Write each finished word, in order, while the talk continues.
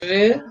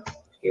Here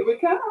Here we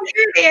come.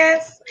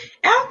 it is.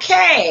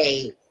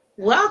 Okay.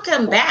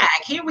 Welcome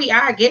back. Here we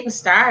are getting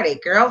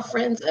started.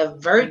 Girlfriends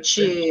of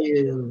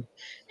Virtue.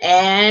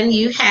 And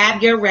you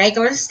have your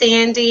regular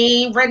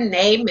standing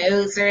Renee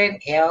Moser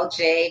and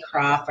LJ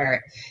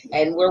Crawford.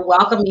 And we're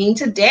welcoming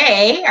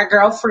today our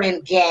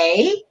girlfriend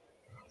Gay.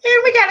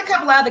 And we got a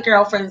couple other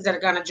girlfriends that are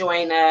going to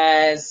join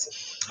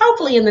us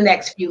hopefully in the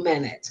next few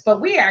minutes.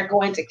 But we are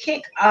going to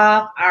kick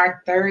off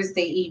our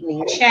Thursday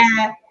evening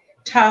chat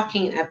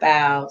talking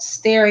about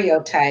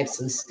stereotypes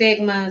and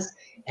stigmas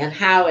and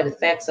how it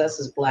affects us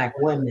as Black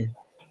women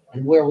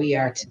and where we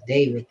are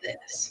today with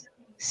this.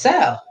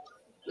 So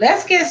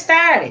let's get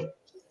started.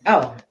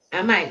 Oh,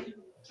 I might.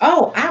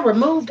 Oh, I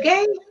removed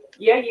Gay.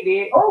 Yeah, you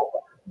did. Oh,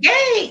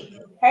 Gay.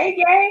 Hey,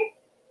 Gay.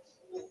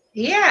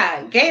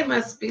 Yeah, Gay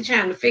must be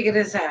trying to figure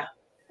this out.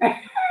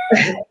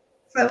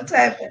 Some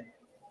type of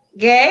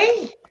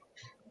Gay.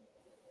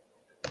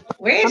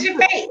 Where's I'm your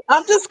just, face?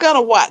 I'm just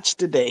gonna watch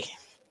today.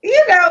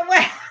 You know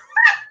what?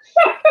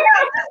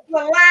 The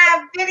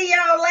live video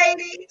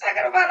lady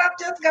talking about I'm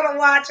just gonna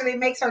watch and it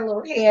makes her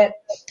little head,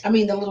 the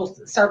little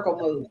circle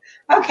move.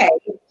 Okay.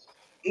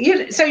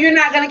 So you're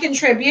not gonna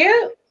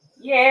contribute?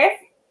 Yes.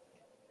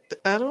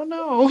 I don't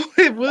know.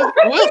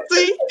 We'll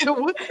see.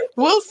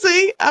 We'll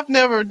see. I've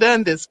never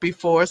done this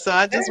before, so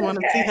I just want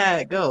to see Okay. how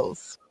it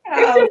goes.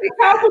 It's Oh, just a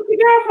talk with your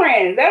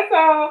girlfriend. That's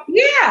all.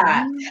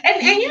 yeah.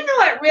 And you Mhm. know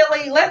what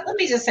really let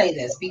me just say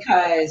this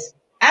because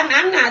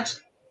I'm not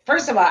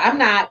first of all, I'm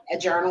not a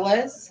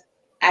journalist.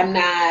 I'm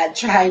not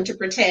trying to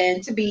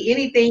pretend to be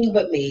anything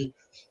but me.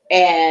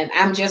 And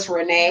I'm just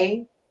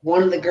Renee,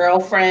 one of the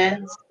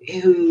girlfriends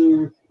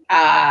who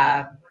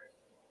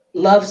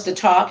loves to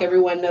talk.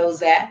 Everyone knows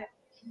that.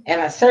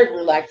 And I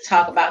certainly like to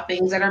talk about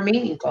things that are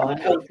meaningful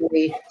and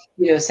hopefully,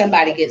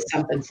 somebody gets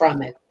something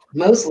from it.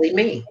 Mostly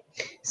me.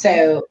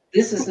 So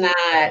this is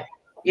not,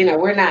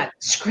 we're not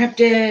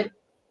scripted.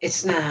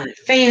 It's not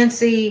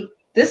fancy.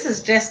 This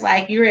is just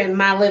like you're in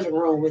my living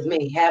room with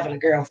me having a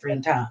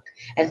girlfriend talk.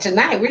 And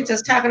tonight we're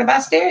just talking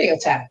about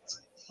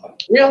stereotypes,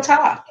 real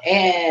talk,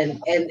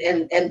 and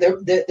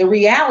the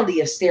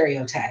reality of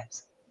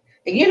stereotypes.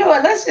 And you know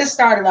what? Let's just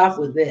start it off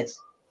with this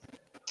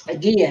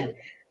again.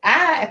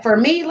 For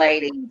me,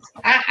 ladies,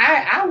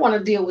 I want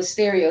to deal with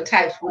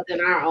stereotypes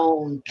within our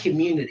own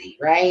community,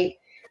 right?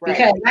 Right.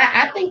 Because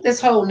I think this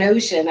whole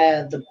notion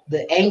of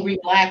the angry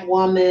Black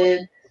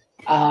woman,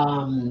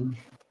 um,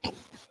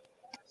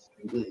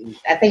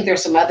 I think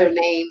there's some other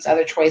names,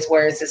 other choice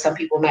words that some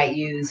people might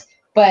use,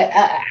 but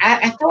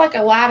I feel like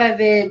a lot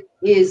of it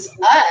is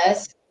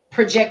us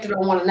projected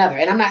on one another.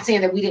 And I'm not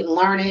saying that we didn't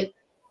learn it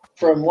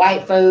from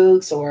white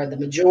folks or the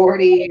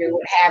majority or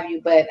what have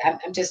you, but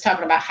I'm just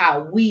talking about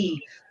how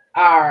we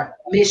are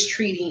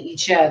mistreating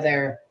each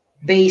other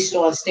based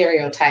on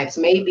stereotypes.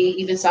 Maybe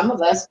even some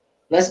of us,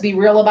 let's be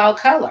real about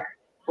color,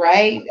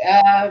 right?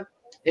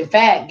 In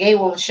fact, Gay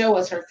won't show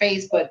us her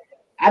face, but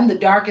I'm the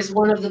darkest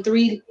one of the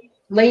three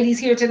ladies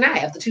here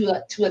tonight, of the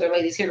two other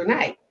ladies here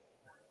tonight.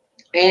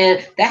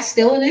 And that's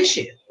still an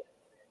issue.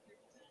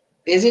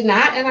 Is it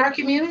not in our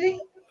community?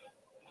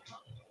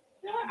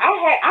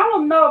 I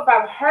don't know if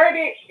I've heard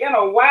it in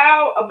a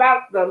while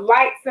about the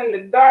lights and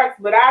the darks,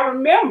 but I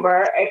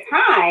remember a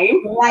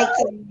time. Lights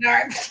and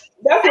dark.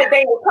 That's what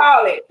they would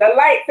call it, the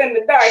lights and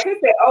the darks. They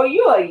said, "Oh,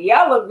 you a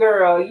yellow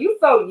girl. You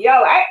so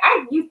yellow."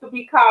 I used to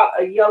be called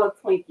a yellow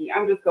Twinkie.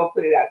 I'm just gonna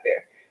put it out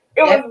there.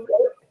 It Yep. was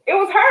it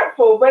was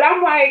hurtful, but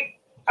I'm like,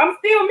 I'm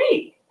still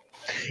me.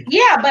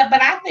 Yeah,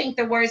 but I think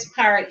the worst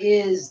part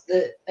is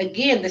the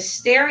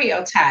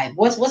stereotype.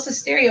 What's the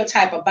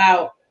stereotype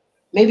about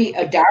maybe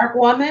a dark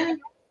woman?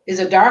 Is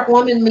a dark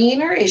woman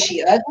meaner? Is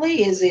she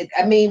ugly? Is it?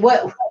 I mean,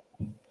 what?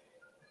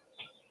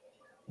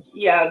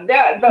 Yeah, the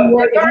If you darker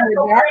were dark,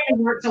 women. you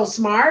weren't so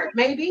smart.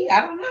 Maybe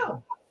I don't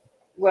know.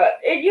 Well,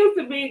 it used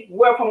to be,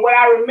 well, from what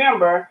I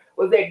remember,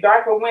 was that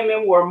darker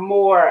women were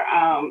more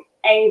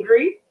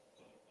angry,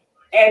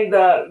 and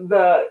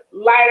the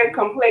lighter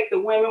complected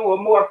women were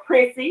more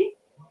prissy.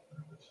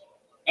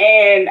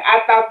 And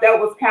I thought that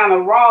was kind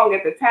of wrong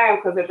at the time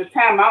because at the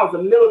time I was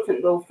a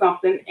militant little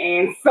something,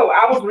 and so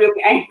I was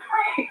really angry.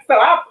 So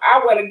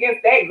I went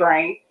against that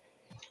grain.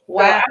 So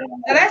Wow,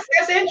 now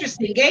that's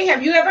interesting. Gay,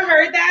 have you ever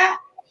heard that?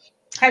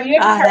 Have you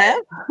ever I heard?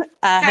 have.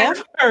 I Have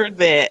have heard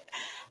that.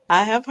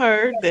 I have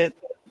heard that,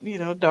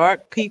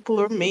 dark people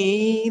are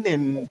mean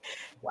and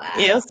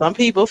Wow. some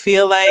people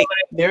feel like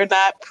they're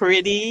not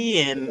pretty,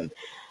 and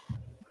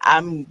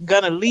I'm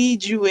gonna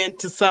lead you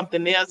into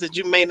something else that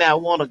you may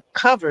not want to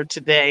cover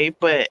today,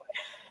 but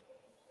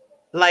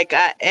like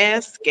I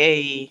asked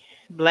a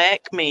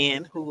black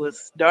man who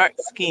was dark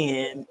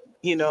skinned,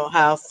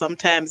 how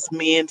sometimes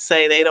men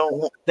say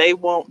they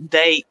won't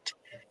date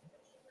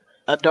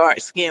a dark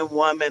skinned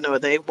woman or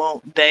they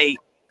won't date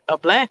a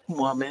black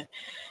woman.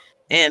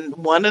 And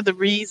one of the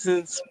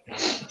reasons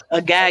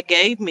a guy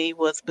gave me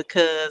was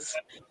because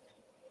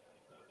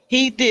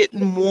he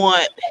didn't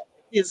want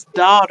his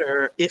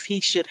daughter, if he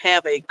should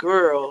have a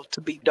girl, to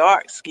be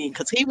dark skinned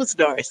because he was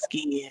dark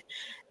skinned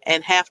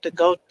and have to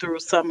go through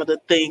some of the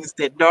things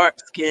that dark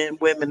skinned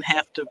women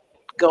have to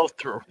go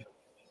through.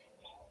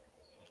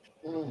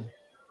 Mm.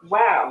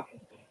 Wow.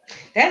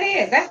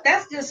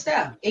 That's good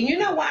stuff. And you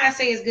know why I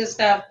say it's good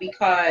stuff?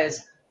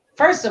 Because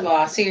first of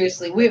all,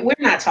 seriously, we're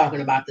not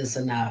talking about this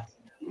enough.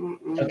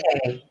 Mm-mm.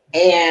 Okay.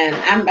 And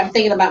I'm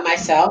thinking about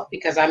myself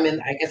because I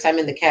guess I'm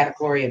in the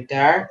category of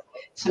dark.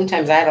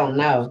 Sometimes I don't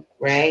know,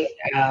 right?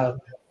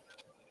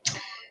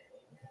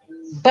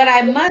 But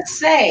I must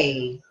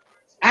say,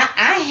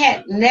 I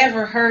had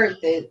never heard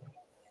the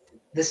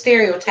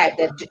stereotype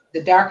that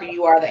the darker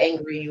you are, the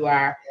angrier you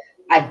are.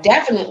 I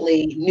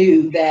definitely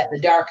knew that the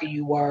darker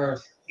you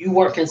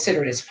weren't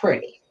considered as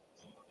pretty.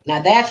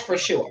 Now that's for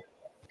sure.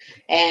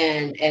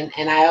 And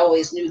I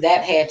always knew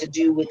that had to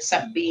do with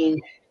some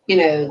being,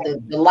 the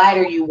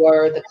lighter you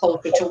were, the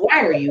closer to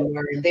whiter you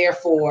were, and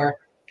therefore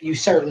you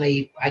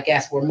certainly, I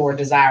guess, were more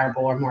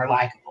desirable or more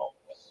likable.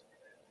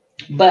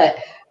 But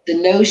the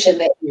notion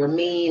that you're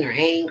mean or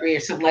angry or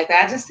something like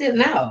that, I just didn't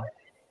know.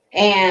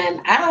 And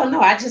I don't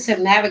know, I just have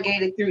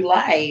navigated through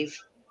life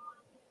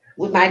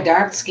with my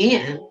dark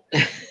skin.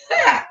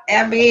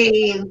 I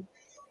mean,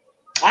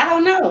 I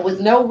don't know, with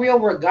no real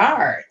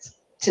regards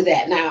to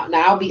that. Now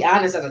I'll be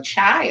honest, as a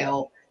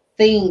child,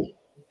 thing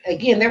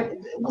again, there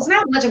was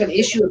not much of an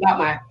issue about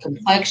my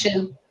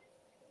complexion,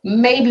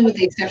 maybe with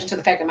the exception to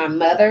the fact that my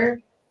mother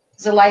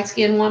is a light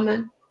skinned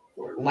woman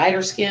or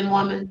lighter skinned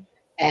woman.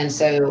 And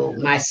so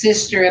my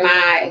sister and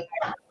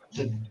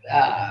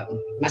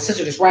my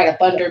sister is right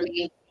up under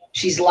me.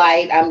 She's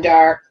light, I'm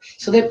dark.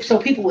 So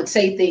people would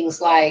say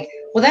things like,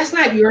 well, that's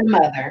not your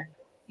mother.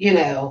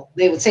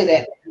 They would say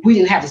that we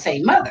didn't have the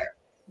same mother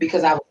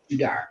because I was too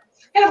dark.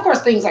 And of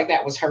course, things like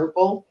that was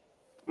hurtful.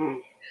 Mm.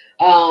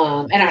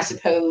 And I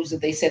suppose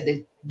that they said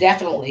that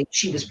definitely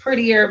she was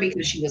prettier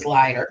because she was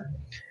lighter.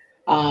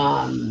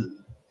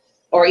 Um,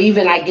 or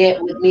even I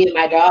get with me and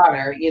my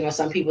daughter,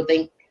 some people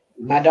think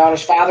my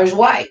daughter's father's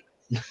white.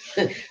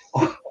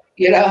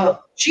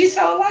 She's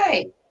so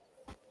light.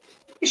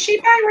 Is she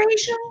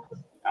biracial?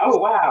 Oh,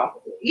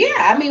 wow. Yeah,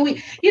 I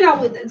mean,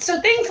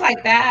 so things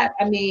like that.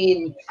 I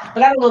mean,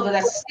 but I don't know that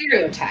that's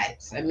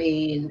stereotypes. I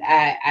mean,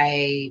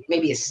 I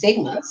maybe it's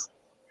stigmas,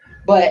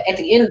 but at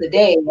the end of the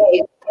day,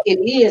 it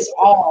is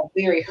all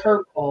very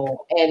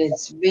hurtful and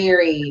it's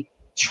very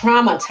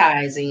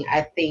traumatizing,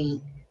 I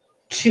think,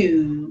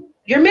 to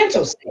your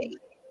mental state.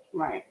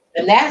 Right.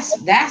 And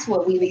that's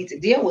what we need to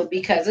deal with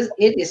because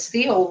it is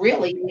still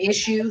really an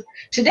issue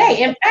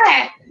today. In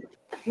fact,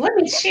 let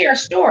me share a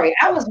story.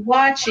 I was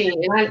watching,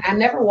 and I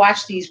never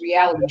watched these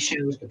reality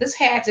shows, but this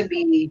had to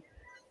be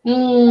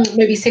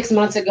maybe 6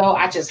 months ago.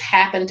 I just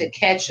happened to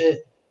catch a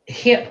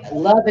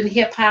Love and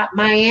Hip Hop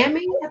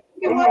Miami, I think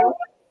it was. Mhm.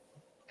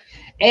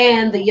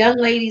 And the young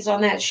ladies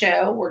on that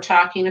show were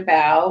talking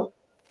about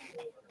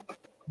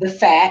the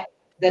fact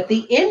that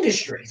the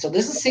industry, so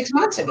this is 6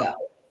 months ago,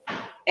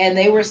 and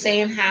they were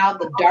saying how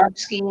the dark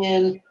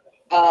skinned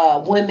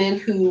women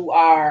who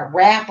are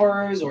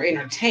rappers or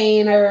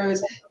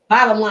entertainers,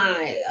 bottom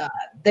line,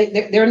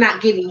 they're not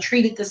getting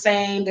treated the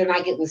same. They're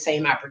not getting the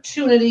same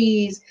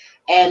opportunities,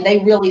 and they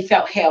really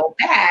felt held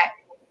back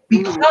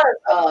because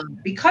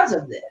Mhm. because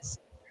of this.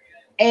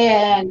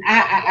 And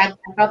I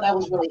thought that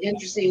was really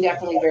interesting,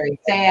 definitely very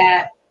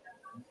sad.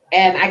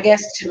 And I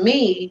guess to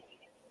me,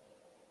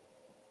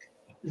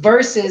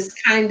 versus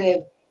kind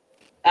of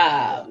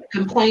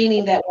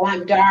complaining that, well,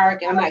 I'm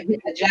dark and I'm not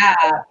getting a job.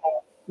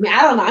 I mean,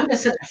 I don't know. I'm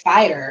just such a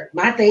fighter.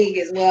 My thing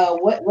is, well,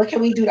 what can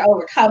we do to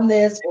overcome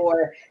this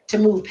or to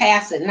move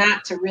past it?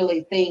 Not to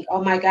really think,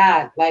 oh my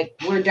God, like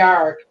we're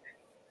dark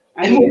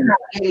and we're not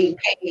getting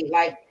paid.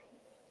 Like,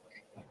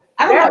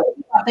 I don't know There, what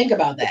y'all think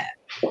about that.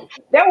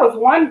 there was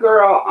one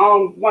girl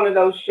on one of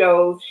those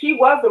shows. She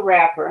was a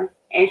rapper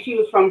and she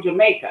was from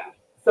Jamaica.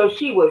 So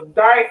she was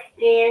dark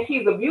skinned.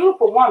 She's a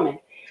beautiful woman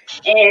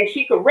and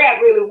she could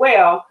rap really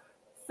well.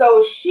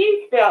 So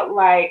she felt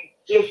like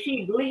if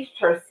she bleached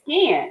her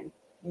skin,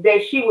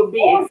 that she would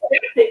be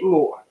accepted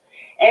more.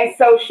 And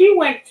so she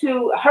went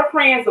to her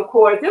friends, of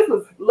course. This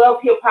was Love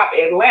Hip Hop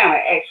Atlanta,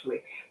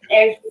 actually.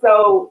 And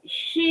so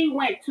she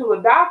went to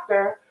a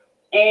doctor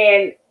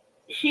and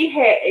she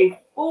had a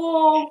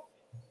full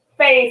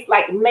face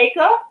like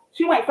makeup.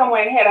 She went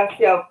somewhere and had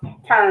herself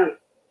turned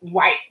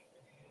white.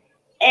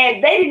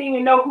 And they didn't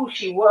even know who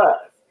she was.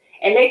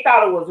 And they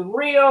thought it was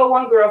real.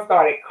 One girl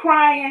started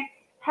crying.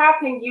 How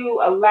can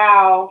you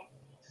allow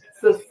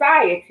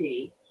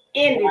society,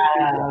 industry,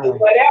 Wow.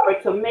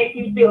 whatever, to make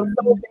you feel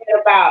so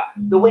bad about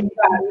the way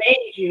God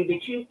made you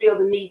that you feel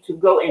the need to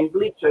go and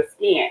bleach your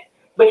skin?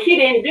 But she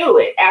didn't do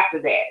it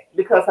after that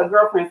because her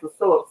girlfriends were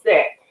so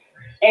upset.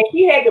 And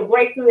she had to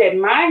break through that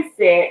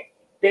mindset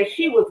that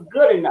she was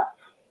good enough.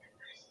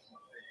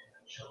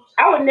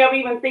 I would never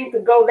even think to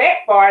go that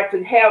far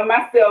to have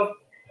myself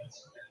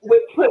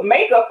put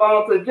makeup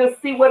on to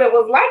just see what it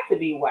was like to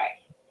be white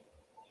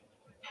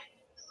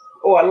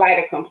or a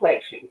lighter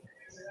complexion.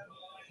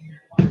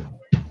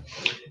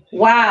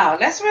 Wow,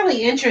 that's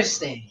really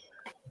interesting.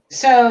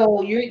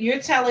 So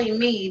you're telling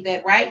me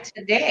that right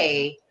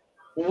today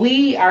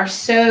we are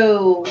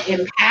so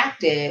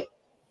impacted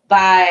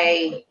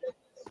by,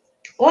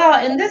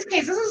 well, in this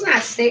case, this is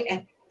not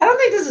I don't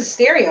think this is a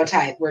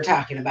stereotype we're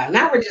talking about.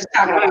 Now we're just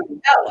talking about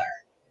color,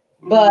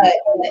 but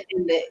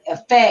in the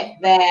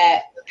effect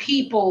that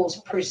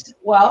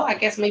well, I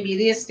guess maybe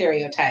it is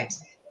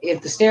stereotypes.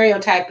 If the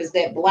stereotype is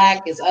that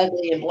black is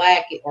ugly and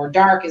black or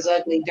dark is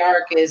ugly,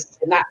 dark is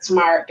not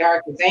smart,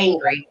 dark is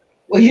angry.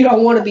 Well, you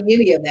don't want to be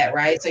any of that,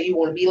 right? So you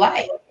want to be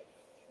light.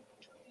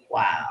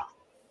 Wow.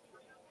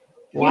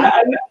 You know,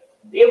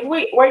 if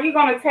were you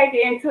going to take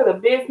it into the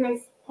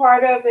business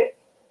part of it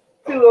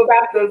too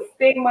about the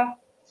stigma?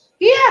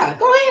 Yeah,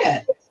 go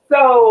ahead.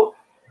 So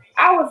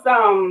I was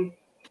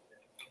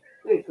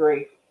good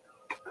grief,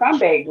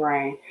 comeback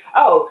brain.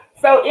 Oh,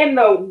 so in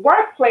the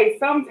workplace,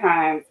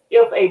 sometimes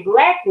if a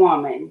black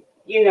woman,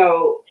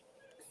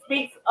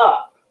 speaks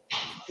up,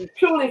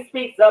 truly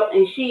speaks up,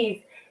 and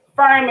she's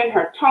firm in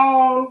her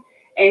tone,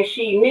 and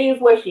she means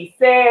what she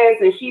says,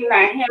 and she's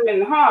not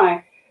hemming and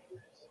hawing,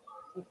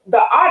 the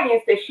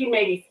audience that she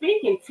may be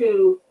speaking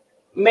to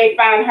may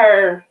find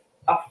her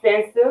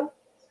offensive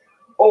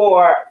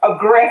or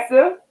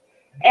aggressive.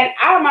 And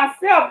I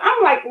myself,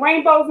 I'm like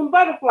rainbows and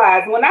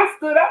butterflies. When I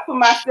stood up for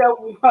myself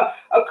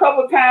a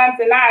couple times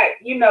and I,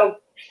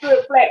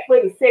 stood flat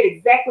foot and said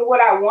exactly what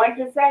I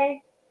wanted to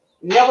say,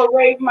 never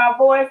raised my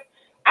voice.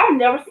 I've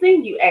never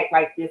seen you act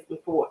like this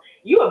before.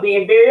 You are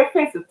being very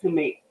offensive to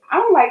me.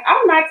 I'm like,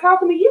 I'm not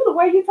talking to you the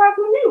way you're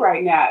talking to me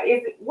right now.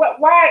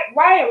 Why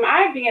am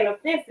I being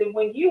offensive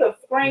when you have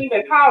screamed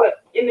and hollered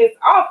in this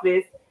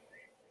office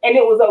and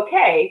it was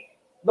okay?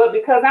 But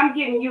because I'm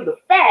giving you the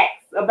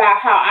facts about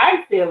how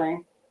I'm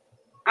feeling,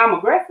 I'm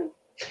aggressive.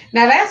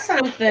 Now that's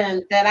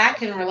something that I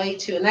can relate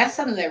to, and that's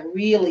something that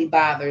really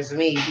bothers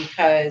me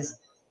because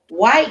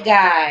white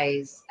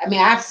guys, I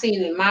mean, I've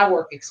seen in my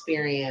work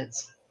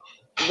experience,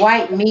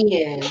 white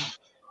men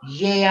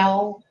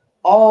yell,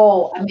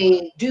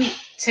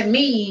 to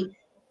me,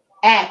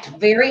 act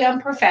very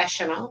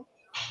unprofessional,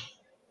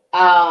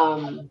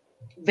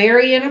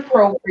 very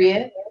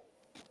inappropriate.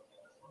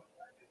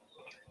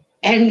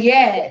 And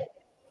yet,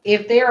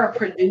 if they're a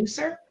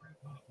producer,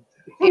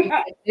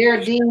 if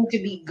they're deemed to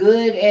be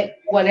good at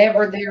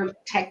whatever their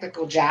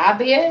technical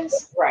job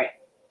is, right?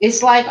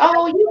 It's like,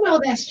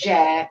 oh, that's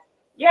Jack.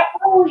 Yeah.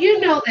 Oh,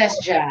 that's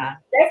Jack.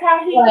 That's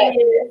how he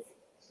is.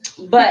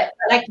 But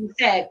like you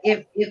said,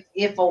 if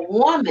a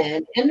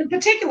woman, and in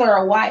particular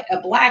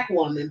a black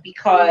woman,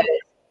 because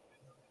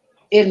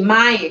in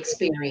my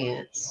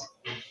experience,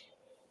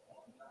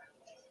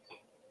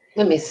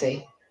 let me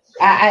see.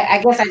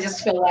 I guess I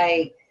just feel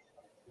like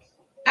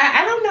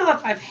I don't know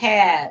if I've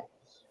had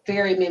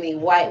very many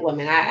white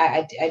women.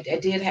 I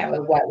did have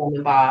a white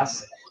woman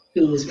boss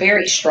who was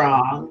very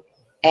strong,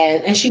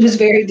 and she was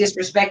very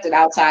disrespected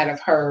outside of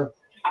her,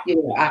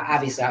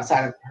 obviously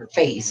outside of her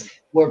face,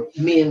 where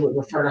men would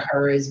refer to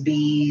her as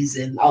bees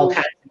and all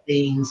kinds of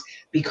things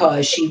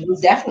because she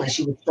was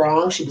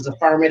strong, she was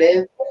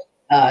affirmative,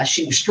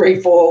 she was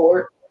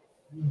straightforward.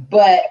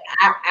 But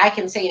I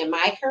can say in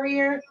my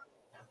career,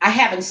 I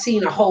haven't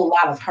seen a whole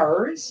lot of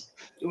hers,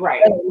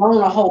 right? Let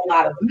alone a whole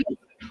lot of me.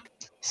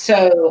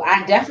 So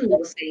I definitely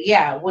would say,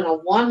 yeah, when a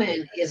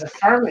woman is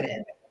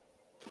affirmative,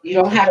 you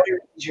don't have to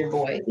raise your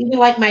voice. Even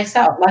like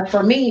myself, like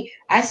for me,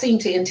 I seem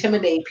to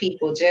intimidate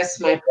people just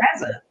my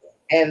presence,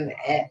 and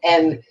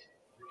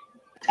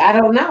I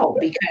don't know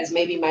because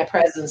maybe my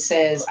presence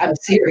says I'm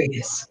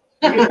serious.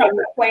 I'm not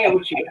playing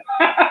with you.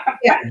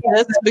 Yeah,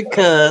 that's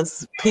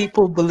because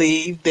people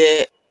believe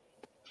that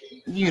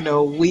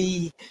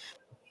we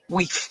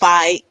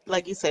fight.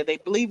 Like you said, they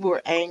believe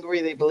we're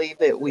angry. They believe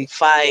that we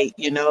fight.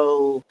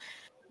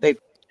 They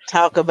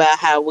talk about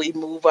how we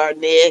move our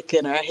neck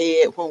and our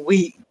head when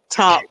we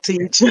talk to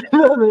each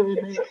other.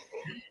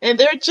 And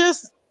they're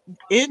just,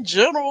 in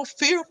general,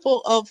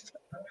 fearful of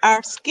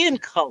our skin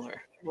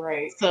color.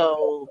 Right.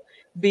 So,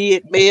 be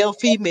it male,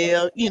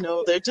 female,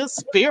 they're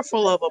just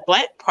fearful of a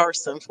black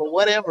person for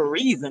whatever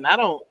reason. I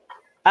don't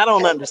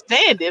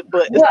understand it,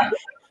 but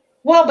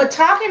Well, but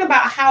talking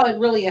about how it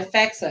really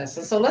affects us.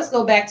 And so let's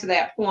go back to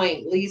that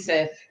point,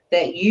 Lisa,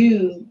 that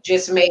you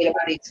just made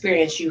about the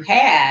experience you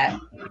had.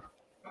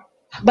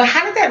 But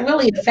how did that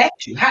really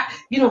affect you?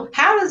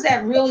 How does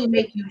that really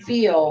make you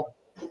feel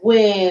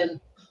when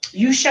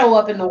you show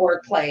up in the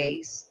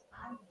workplace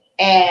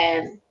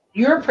and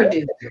you're a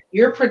producer,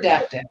 you're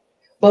productive,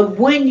 but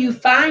when you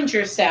find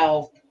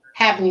yourself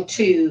having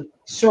to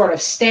sort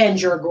of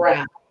stand your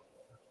ground,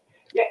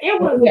 yeah,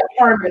 it was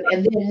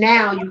and then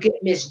now you get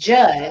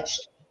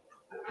misjudged.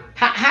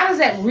 How does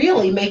that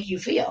really make you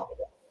feel?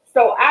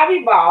 So I've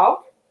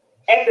evolved.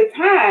 At the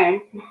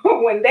time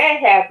when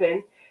that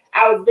happened,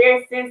 I was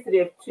very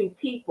sensitive to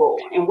people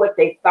and what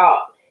they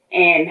thought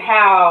and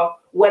how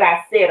what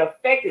I said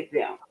affected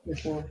them.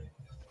 Mm-hmm.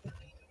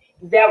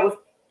 That was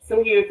a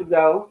few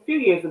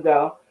years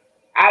ago.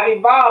 I've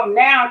evolved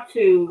now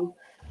to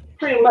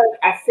pretty much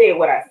I said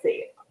what I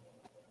said.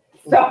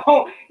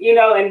 So,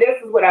 and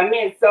this is what I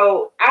meant.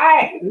 So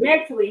I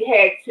mentally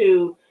had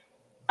to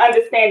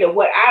understand that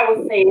what I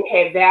was saying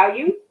had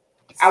value.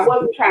 I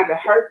wasn't trying to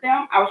hurt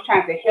them. I was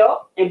trying to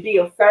help and be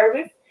of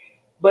service.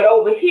 But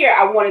over here,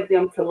 I wanted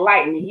them to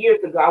like me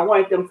years ago. I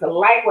wanted them to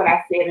like what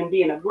I said and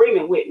be in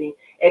agreement with me.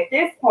 At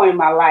this point in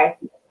my life,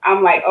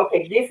 I'm like,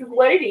 okay, this is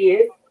what it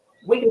is.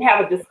 We can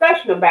have a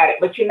discussion about it,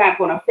 but you're not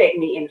going to affect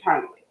me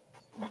internally.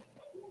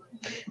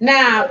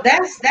 Now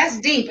that's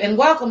deep, and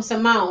welcome,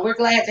 Simone. We're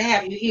glad to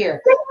have you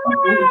here.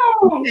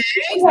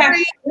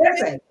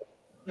 Listen,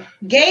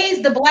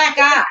 gaze the black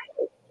eye.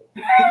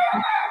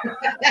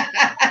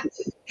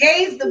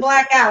 Gaze the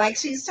black eye. Like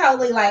she's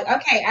totally like,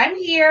 okay, I'm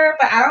here,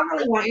 but I don't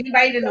really want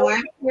anybody to know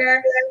I'm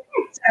here.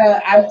 So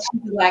I'm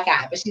she's the black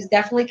eye, but she's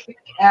definitely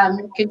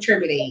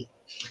contributing.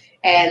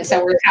 And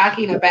so we're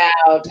talking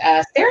about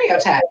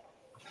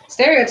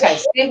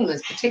stereotypes,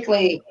 stigmas,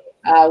 particularly.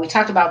 We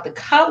talked about the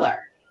color.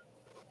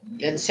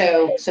 And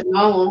so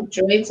Simone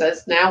joins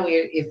us. Now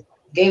if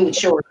Gay would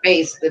show her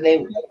face, then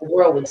the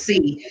world would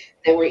see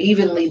that we're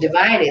evenly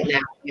divided now.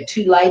 We have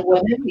two light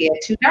women, we have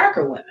two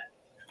darker women.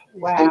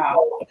 Wow.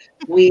 So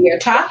we are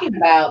talking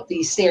about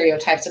these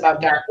stereotypes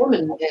about dark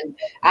women. And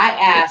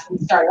we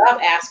started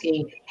off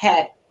asking,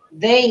 had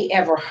any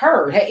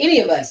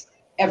of us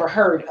ever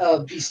heard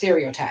of these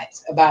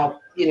stereotypes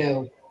about,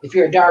 if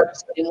you're a dark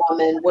skinned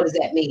woman, what does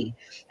that mean?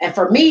 And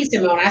for me,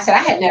 Simone, I said I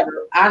had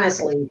never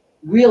honestly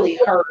really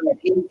heard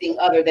anything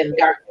other than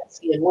dark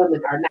skinned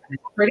women are not as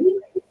pretty.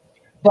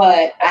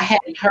 But I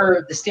hadn't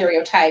heard the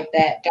stereotype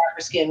that darker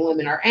skinned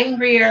women are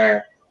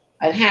angrier,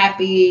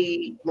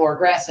 unhappy, more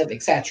aggressive,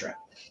 etc.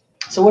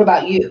 So what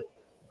about you?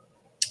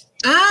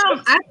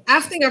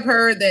 I think I've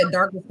heard that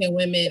darker skinned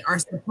women are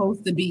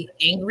supposed to be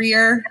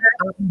angrier,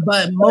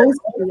 but mostly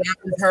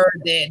I've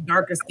heard that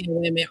darker skinned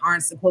women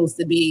aren't supposed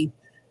to be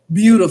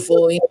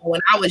beautiful.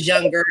 When I was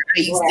younger, I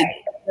used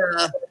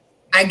to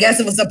I guess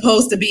it was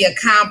supposed to be a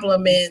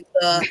compliment.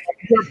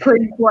 You're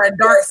pretty for a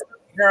dark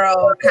skinned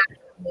girl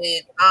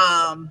compliment.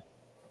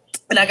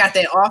 And I got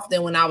that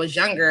often when I was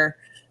younger.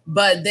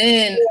 But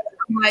then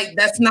I'm like,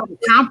 that's not a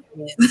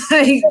compliment.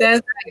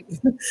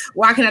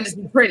 Why can't I just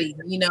be pretty?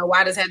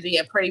 Why does it have to be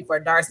a pretty for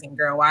a dark skinned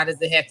girl? Why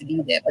does it have to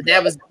do that? But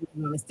that was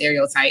the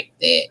stereotype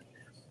that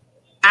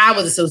I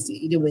was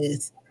associated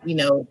with,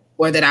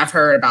 or that I've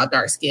heard about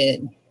dark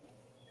skinned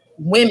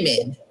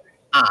women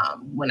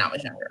when I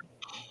was younger.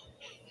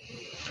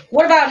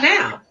 What about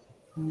now?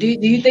 Do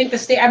you think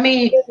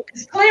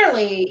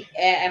clearly,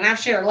 and I've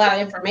shared a lot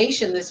of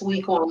information this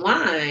week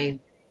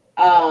online,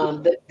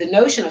 the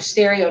notion of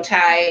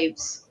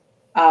stereotypes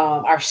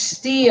are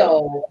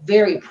still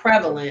very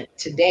prevalent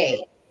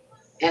today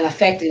and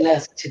affecting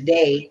us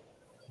today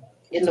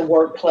in the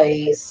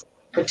workplace,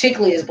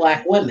 particularly as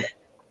Black women,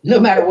 no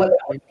matter what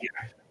color you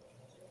are.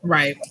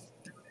 Right.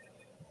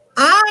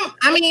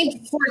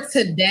 For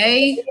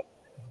today,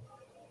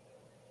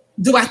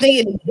 do I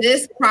think it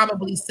exists?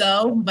 Probably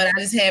so, but I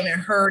just haven't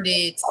heard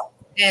it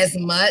as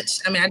much.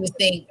 I just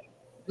think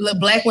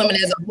Black women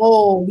as a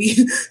whole, we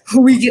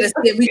get a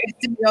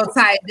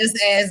stereotype just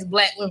as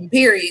Black women,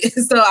 period.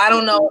 So I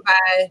don't know if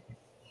I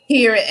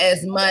hear it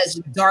as much,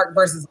 dark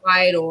versus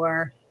light,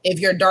 or if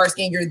you're dark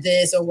skinned, you're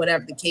this, or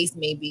whatever the case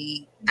may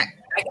be.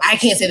 I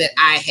can't say that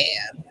I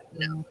have.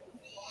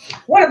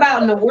 What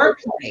about in the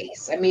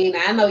workplace? I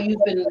know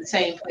you've been in the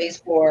same place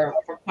for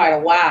quite a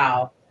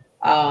while.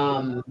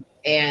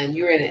 And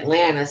you're in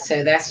Atlanta,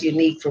 so that's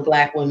unique for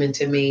Black women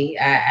to me.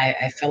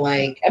 I feel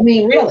like,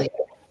 really,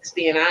 just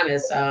being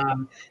honest,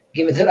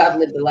 given that I've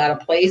lived a lot of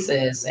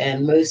places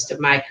and most of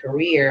my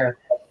career,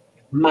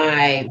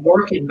 my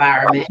work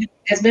environment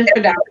has been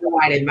predominantly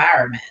white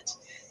environment.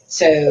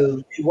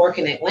 So to work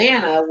in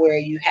Atlanta, where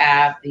you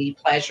have the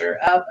pleasure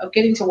of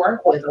getting to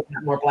work with a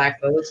lot more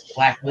Black folks,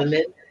 Black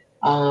women,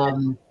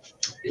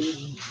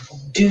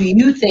 do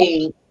you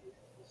think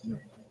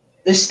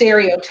the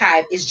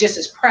stereotype is just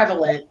as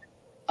prevalent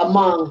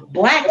among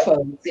Black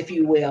folks, if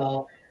you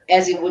will,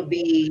 as it would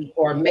be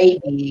or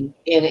maybe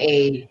in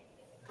a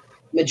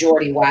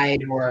majority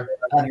white or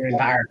other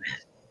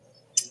environment?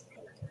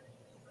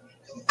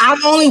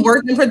 I've only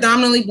worked in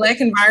predominantly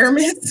Black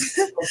environments.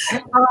 So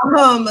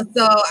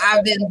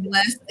I've been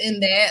blessed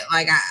in that.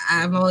 Like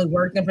I've only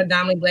worked in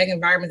predominantly Black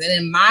environments. And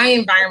in my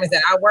environments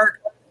that I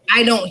work,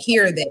 I don't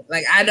hear that.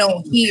 Like I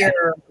don't hear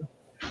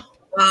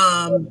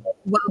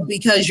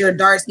because you're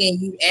dark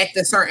skinned, you act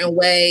a certain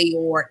way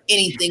or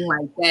anything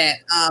like that.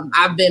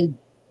 I've been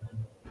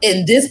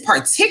in this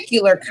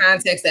particular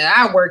context that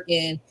I work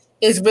in,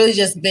 it's really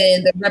just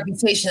been the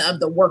reputation of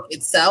the work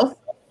itself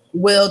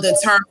will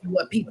determine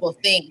what people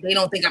think. They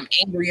don't think I'm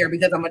angrier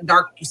because I'm a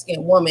dark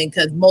skinned woman,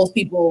 because most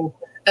people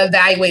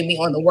evaluate me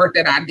on the work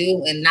that I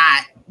do and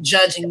not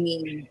judging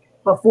me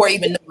before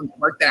even knowing the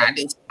work that I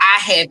do.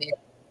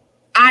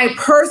 I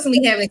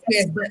personally haven't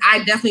experienced, but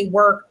I definitely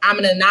I'm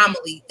an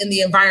anomaly in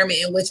the environment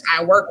in which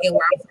I work in,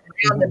 where I'm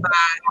surrounded by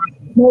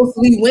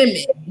mostly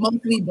women,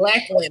 mostly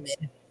Black women.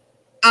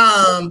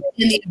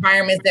 In the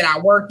environments that I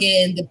work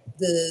in,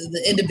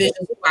 the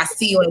individuals who I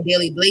see on a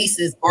daily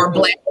basis are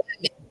Black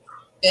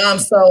women.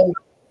 So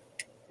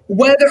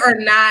whether or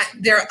not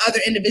there are other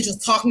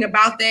individuals talking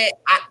about that,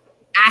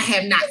 I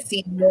have not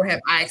seen, nor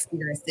have I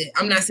experienced it.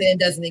 I'm not saying it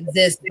doesn't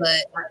exist,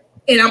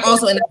 and I'm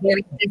also in a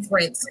very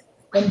different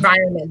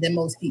environment than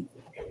most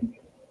people.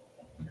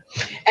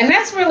 And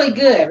that's really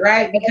good,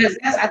 right? Because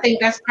I think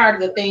that's part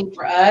of the thing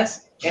for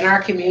us in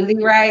our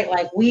community, right?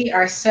 Like we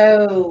are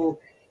so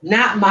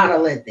not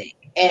monolithic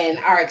and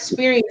our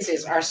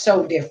experiences are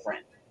so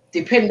different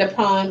depending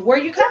upon where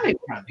you're coming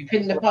from,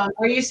 depending upon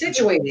where you're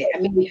situated. I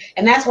mean,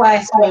 and that's why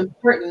it's so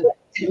important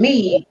to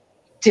me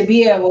to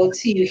be able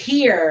to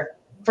hear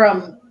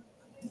from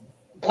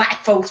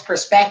Black folks'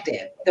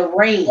 perspective, the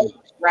range,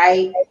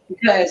 right?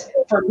 Because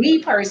for me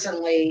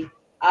personally,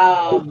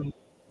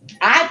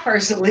 I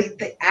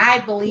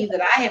believe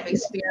that I have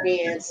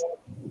experienced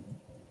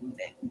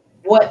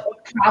what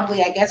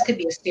probably I guess could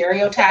be a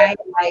stereotype,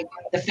 like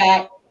the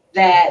fact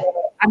that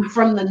I'm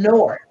from the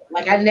North.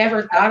 Like I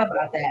never thought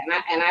about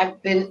that, and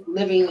I've been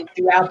living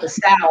throughout the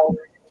South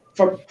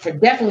for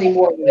definitely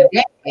more than a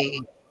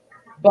decade.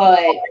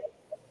 But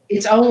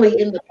it's only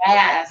in the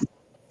last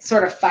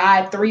sort of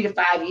 3 to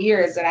 5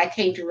 years that I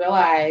came to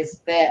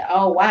realize that,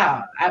 oh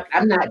wow,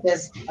 I'm not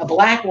just a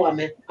Black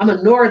woman, I'm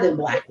a Northern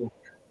Black woman.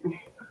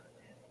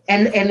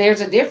 And there's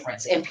a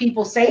difference. And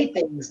people say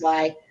things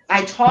like,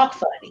 I talk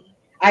funny,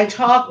 I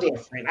talk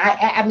different.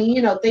 I mean,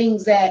 you know,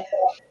 things that,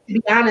 to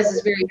be honest,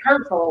 is very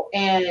hurtful.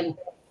 And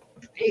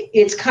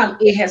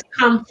it has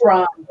come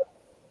from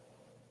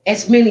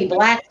as many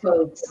Black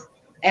folks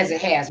as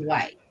it has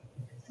white.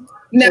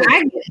 No,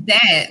 I get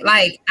that.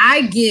 Like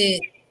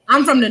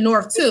I'm from the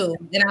North too,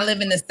 and I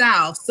live in the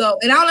South. So,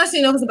 and I don't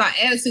necessarily know if it's about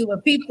attitude,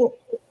 but people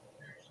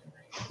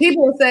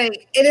will say, and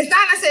it's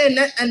not necessarily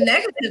a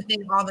negative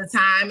thing all the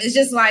time. It's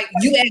just like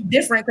you act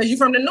different because you're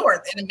from the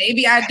North, and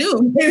maybe I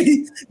do.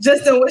 Maybe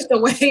just in which the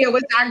way in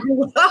which I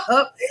grew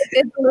up,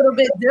 it's a little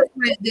bit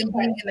different than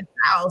being in the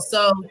South.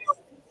 So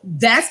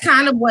that's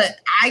kind of what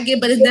I get,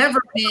 but it's never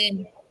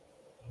been.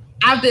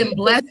 I've been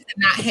blessed to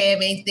not have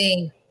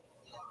anything,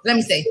 let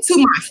me say, to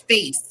my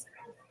face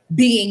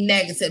being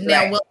negative.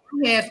 Now, will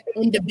I have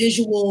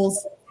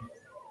individuals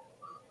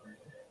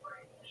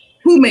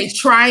who may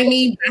try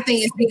me? I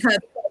think it's because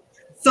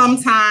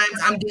sometimes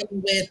I'm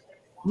dealing with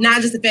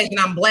not just the fact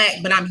that I'm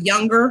Black, but I'm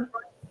younger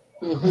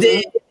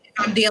than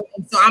I'm dealing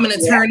with. So I'm an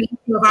attorney.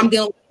 So if I'm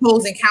dealing with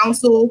opposing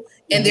counsel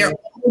and they're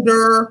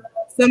older,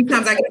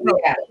 sometimes I get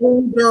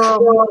older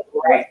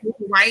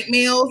white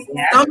males.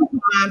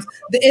 Sometimes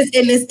and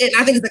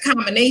I think it's a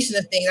combination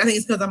of things. I think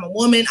it's because I'm a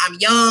woman, I'm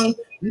young,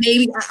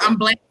 maybe I'm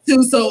Black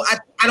too. So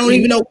I don't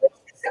even know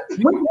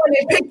which one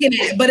they're picking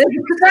at, but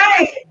it's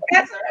right.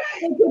 That's right.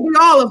 It could be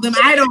all of them.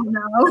 I don't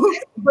know.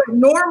 But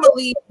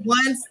normally,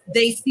 once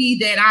they see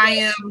that I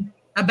am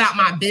about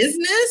my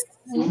business,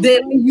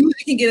 then we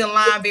usually can get in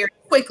line very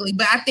quickly.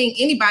 But I think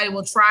anybody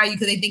will try you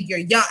because they think you're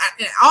young.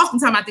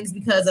 Oftentimes, I think it's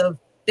because of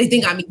they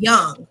think I'm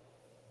young,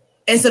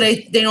 and so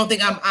they don't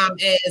think I'm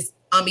as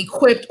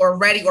equipped or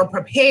ready or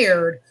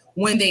prepared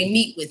when they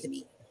meet with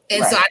me.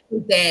 And so I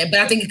think that, but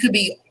I think it could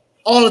be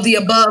all of the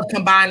above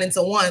combined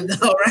into one, though,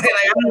 right? Like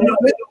I don't know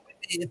which one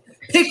it is.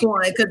 Pick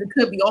one because it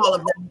could be all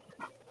of them.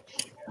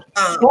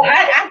 Well,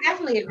 I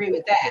definitely agree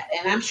with that,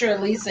 and I'm sure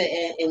Lisa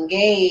and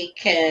Gay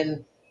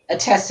can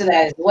attest to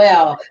that as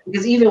well.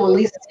 Because even when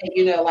Lisa said,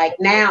 you know, like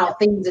now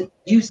things that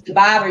used to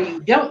bother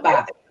you don't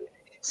bother you.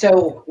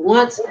 So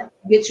once you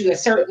get to a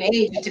certain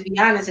age, and to be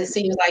honest, it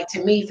seems like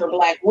to me for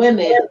Black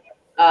women,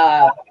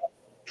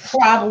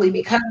 probably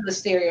because of the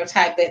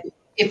stereotype that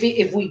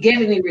if we get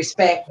any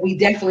respect, we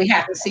definitely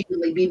have to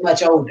secretly be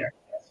much older,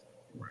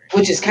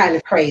 which is kind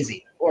of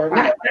crazy, or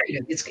not kind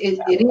of.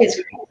 It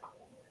is.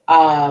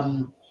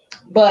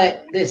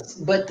 But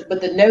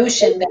the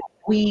notion that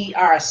we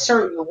are a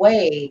certain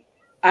way,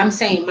 I'm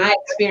saying my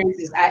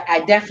experiences, I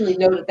definitely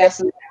know that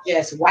that's not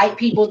just white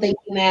people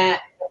thinking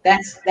that.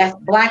 That's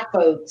Black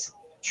folks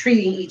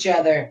treating each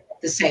other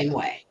the same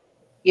way,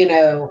 you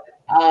know.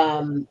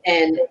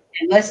 And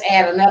let's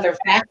add another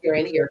factor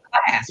in here,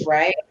 class,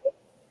 right?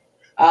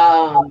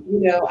 You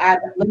know,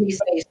 let me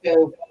say,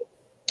 so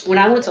when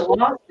I went to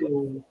law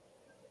school,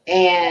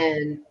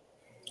 and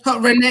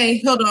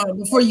Renee, hold on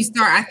before you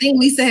start. I think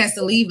Lisa has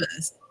to leave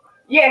us.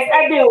 Yes,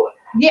 I do.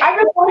 Yeah,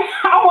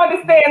 I want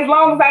to stay as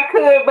long as I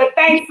could, but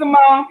thanks,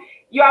 Simone.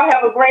 Y'all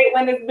have a great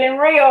one. It's been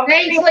real.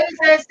 Thanks,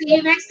 Lisa. See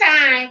you next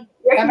time.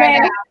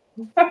 Yes,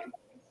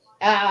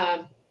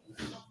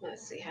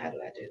 Let's see, how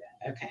do I do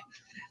that? Okay.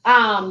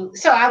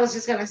 So I was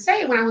just gonna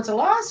say, when I went to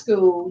law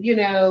school, you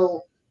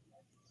know,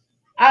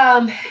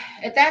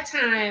 at that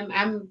time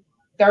I'm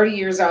 30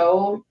 years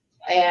old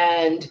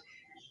and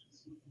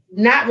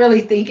not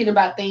really thinking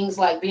about things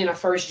like being a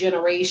first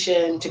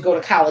generation to go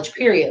to college,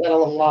 period, let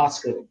alone law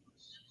school.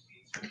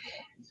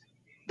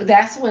 But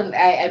that's when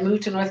I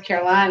moved to North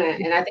Carolina,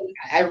 and I think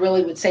I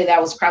really would say that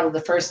was probably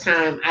the first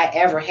time I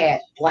ever had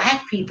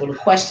Black people to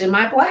question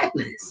my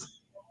Blackness,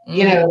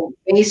 you know,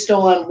 based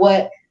on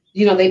what,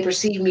 you know, they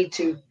perceive me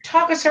to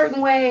talk a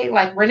certain way.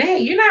 Like, Renee,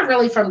 you're not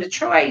really from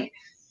Detroit.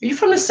 Are you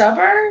from the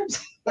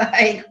suburbs?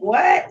 Like,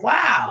 what?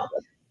 Wow.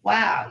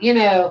 You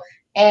know,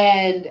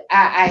 and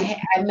I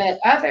met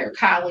other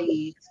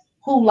colleagues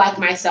who, like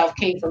myself,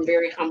 came from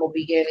very humble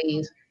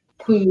beginnings,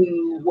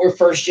 who were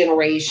first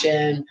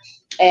generation,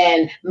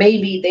 and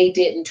maybe they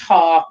didn't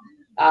talk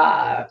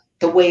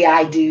the way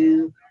I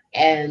do,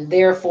 and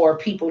therefore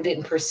people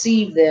didn't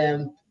perceive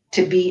them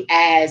to be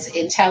as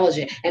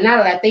intelligent. And now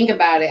that I think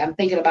about it, I'm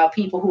thinking about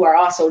people who are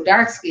also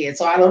dark skinned.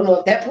 So I don't know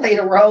if that played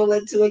a role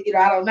into it.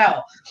 I don't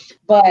know.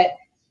 But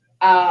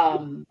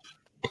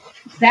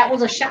that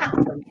was a shock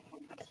for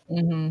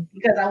me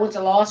because I went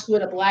to law school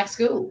at a Black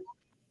school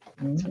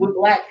with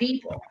Black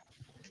people.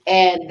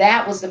 And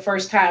that was the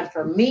first time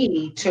for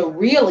me to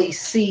really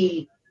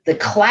see the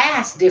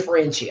class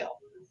differential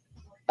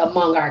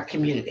among our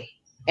community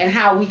and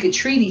how we could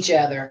treat each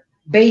other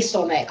based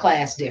on that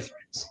class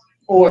difference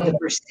or the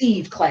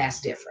perceived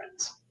class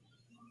difference.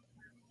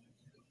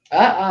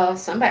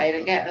 Somebody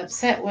done got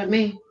upset with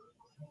me.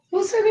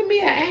 Who's sending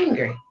me an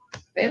angry?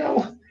 They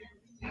don't.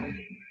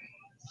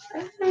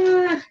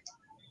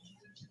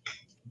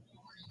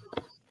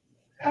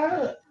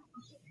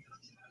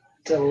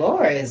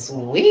 Dolores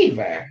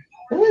Weaver.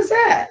 Who is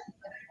that?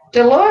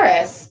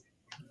 Dolores.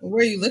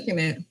 Where are you looking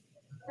at?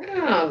 I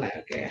don't know,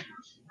 girl.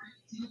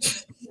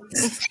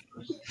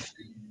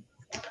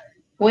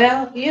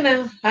 Well,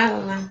 I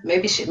don't know.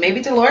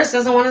 Maybe Dolores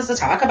doesn't want us to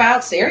talk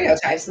about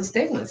stereotypes and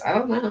stigmas. I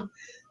don't know.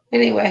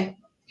 Anyway.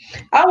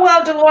 Oh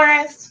well,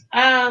 Dolores.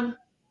 I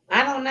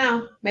don't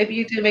know. Maybe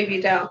you do, maybe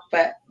you don't,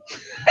 but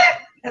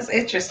that's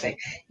interesting.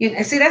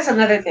 See, that's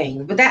another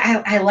thing. But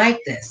that I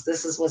like this.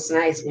 This is what's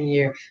nice when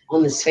you're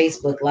on this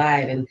Facebook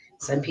Live, and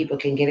some people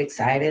can get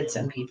excited.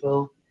 Some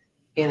people,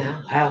 I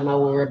don't know,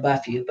 will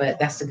rebuff you. But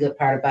that's the good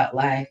part about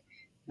life.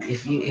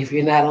 If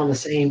you're not on the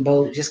same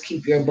boat, just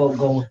keep your boat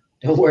going.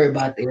 Don't worry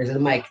about theirs. It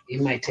might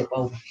tip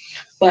over.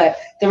 But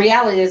the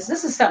reality is,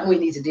 this is something we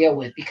need to deal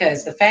with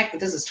because the fact that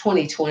this is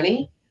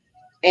 2020,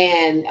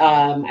 and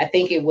I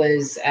think it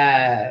was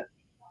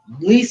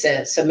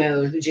Lisa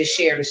Simone who just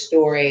shared a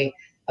story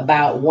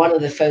about one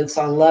of the folks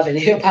on Love and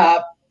Hip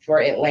Hop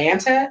for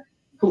Atlanta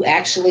who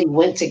actually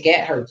went to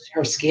get her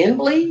skin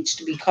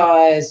bleached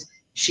because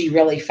she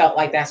really felt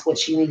like that's what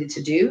she needed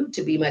to do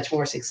to be much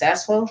more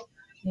successful.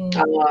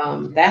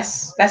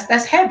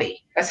 That's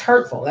heavy. That's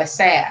hurtful. That's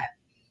sad.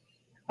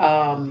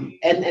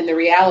 And the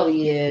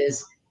reality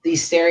is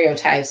these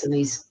stereotypes and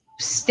these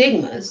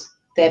stigmas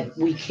that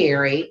we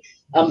carry,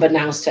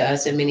 unbeknownst to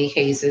us in many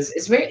cases,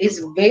 is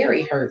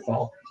very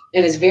hurtful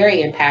and is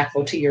very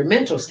impactful to your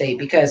mental state,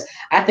 because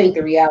I think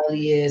the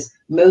reality is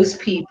most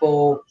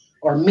people,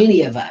 or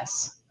many of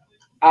us,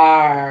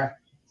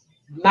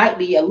 might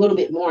be a little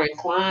bit more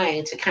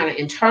inclined to kind of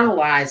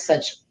internalize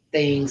such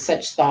things,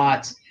 such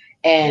thoughts,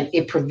 and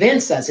it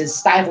prevents us, it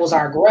stifles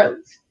our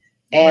growth.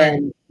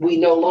 And we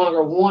no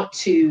longer want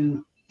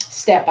to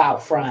step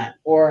out front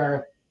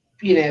or,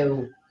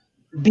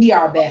 be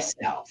our best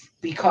self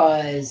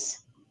because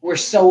we're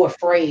so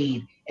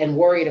afraid and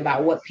worried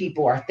about what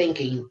people are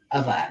thinking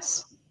of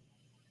us.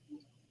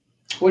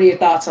 What are your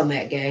thoughts on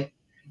that, Gay?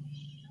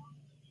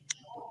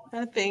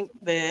 I think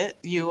that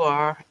you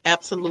are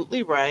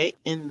absolutely right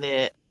in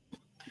that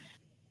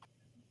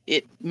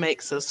it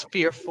makes us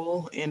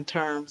fearful in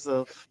terms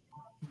of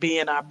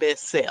being our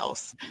best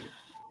selves.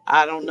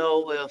 I don't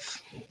know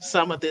if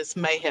some of this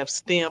may have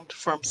stemmed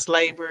from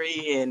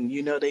slavery, and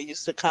they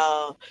used to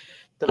call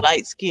the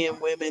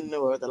light-skinned women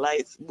or the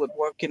lights would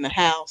work in the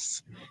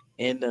house,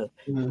 and the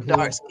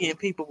dark-skinned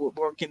people would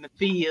work in the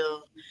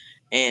field,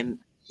 and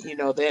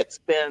that's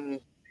been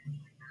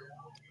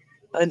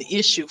an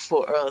issue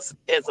for us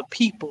as a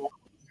people,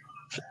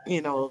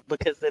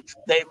 because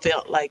they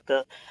felt like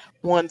the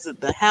ones at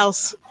the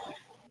house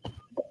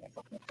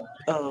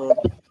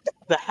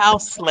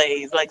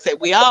slaves, like I said,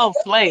 we all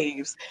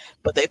slaves,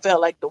 but they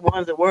felt like the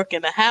ones that work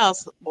in the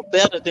house were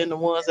better than the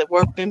ones that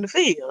worked in the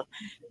field.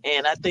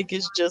 And I think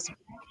it's just,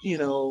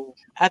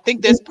 I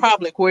think that's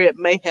probably where it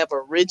may have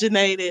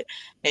originated,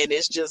 and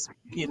it's just,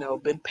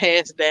 been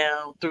passed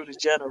down through the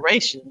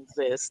generations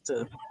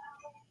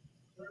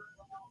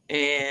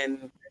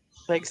and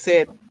like I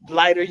said,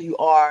 lighter you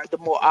are, the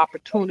more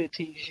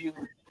opportunities you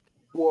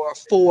were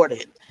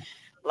afforded.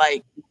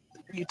 Like,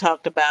 you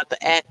talked about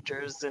the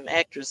actors and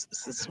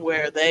actresses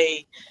where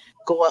they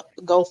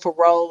go for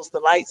roles.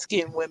 The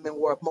light-skinned women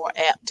were more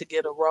apt to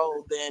get a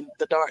role than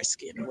the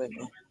dark-skinned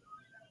women.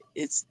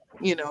 It's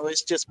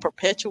it's just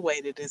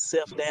perpetuated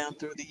itself down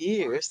through the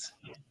years.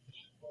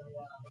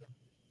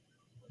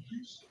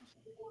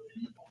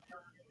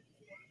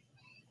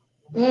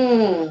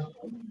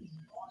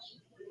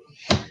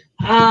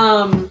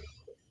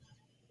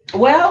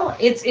 Well,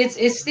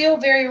 it's still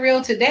very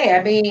real today.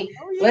 I mean,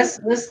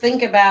 let's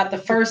think about the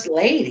First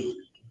Lady,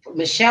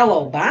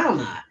 Michelle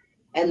Obama,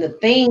 and the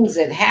things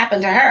that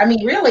happened to her. I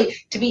mean, really,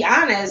 to be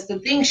honest, the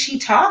things she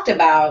talked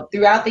about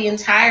throughout the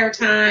entire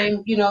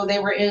time, they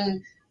were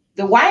in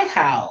the White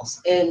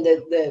House, and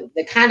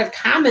the kind of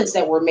comments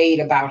that were made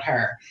about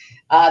her,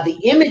 the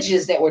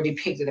images that were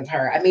depicted of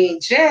her. I mean,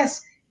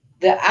 just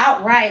the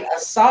outright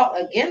assault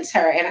against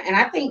her. And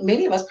I think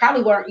many of us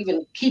probably weren't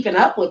even keeping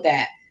up with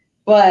that.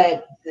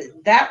 But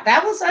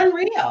that was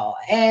unreal,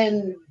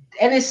 and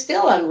it's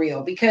still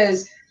unreal,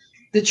 because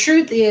the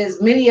truth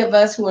is many of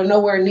us who are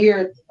nowhere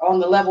near on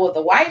the level of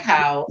the White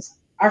House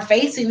are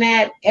facing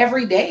that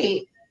every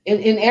day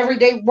in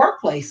everyday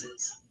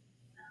workplaces,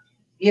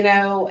 you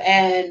know,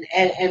 and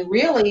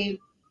really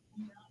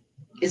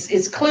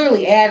it's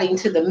clearly adding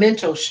to the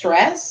mental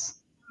stress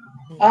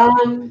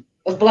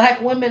of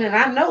Black women. And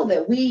I know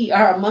that we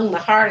are among the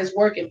hardest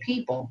working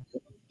people.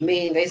 I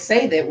mean, they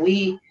say that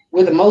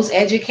we're the most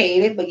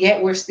educated, but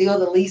yet we're still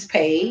the least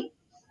paid.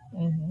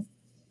 Mm-hmm.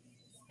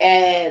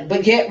 And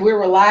but yet we're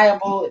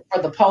reliable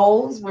for the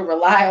polls, we're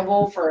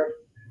reliable for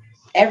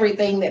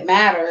everything that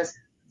matters,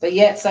 but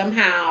yet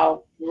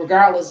somehow,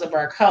 regardless of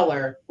our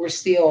color, we're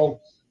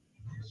still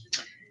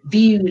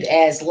viewed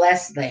as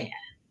less than,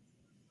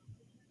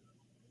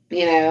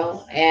 you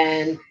know.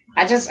 And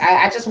I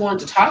just wanted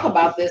to talk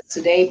about this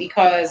today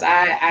because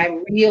I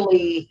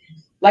really,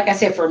 like I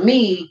said, for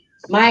me,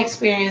 my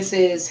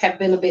experiences have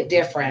been a bit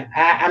different.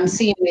 I'm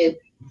seeing it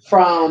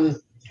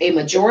from a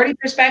majority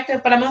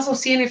perspective, but I'm also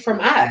seeing it from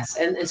us.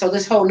 And so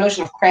this whole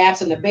notion of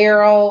crabs in the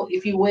barrel,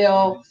 if you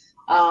will,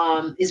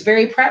 is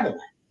very prevalent.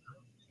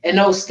 And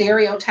those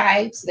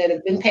stereotypes that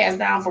have been passed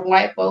down from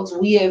white folks,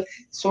 we have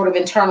sort of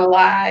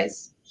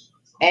internalized,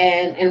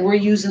 and we're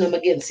using them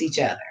against each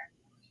other.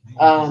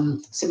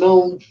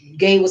 Simone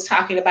Gay was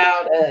talking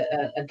about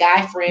a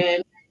guy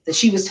friend that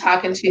she was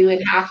talking to,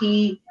 and how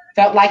he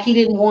felt like he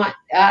didn't want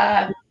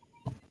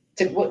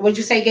to, what'd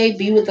you say, Gay,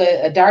 be with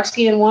a dark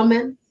skinned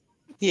woman?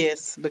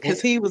 Yes,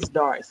 because he was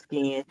dark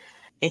skinned,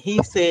 and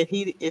he said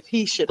if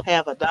he should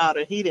have a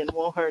daughter, he didn't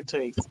want her to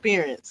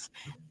experience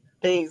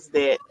things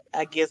that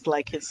I guess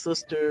like his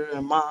sister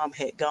and mom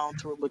had gone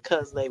through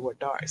because they were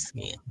dark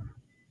skinned.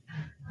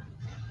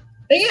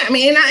 Yeah, I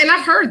mean, and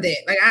I've heard that.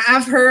 Like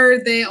I've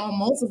heard that on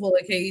multiple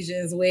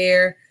occasions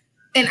where,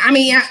 and I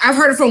mean, I've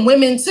heard it from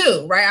women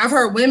too, right? I've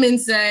heard women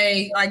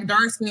say, like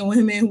dark skinned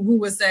women who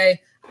would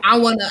say, I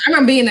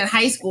remember being in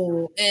high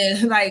school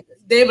and like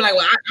they'd be like,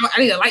 well, I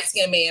need a light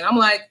skinned man. I'm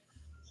like,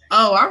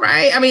 oh, all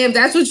right. I mean, if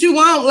that's what you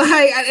want,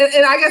 like,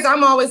 and I guess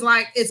I'm always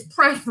like, it's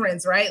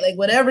preference, right? Like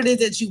whatever it is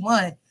that you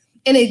want.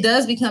 And it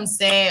does become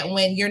sad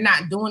when you're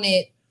not doing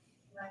it.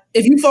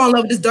 If you fall in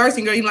love with this dark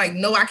skin girl, you're like,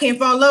 no, I can't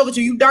fall in love with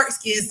you. You dark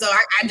skin, so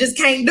I just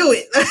can't do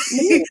it.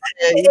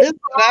 Yeah, that's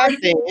what I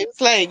think.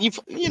 It's like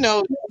you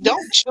know,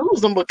 don't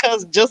choose them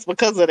just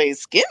because of their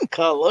skin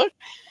color.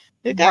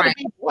 There gotta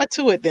be more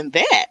to it than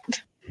that.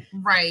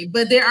 Right.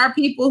 But there are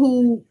people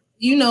who,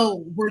 you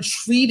know, were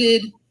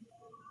treated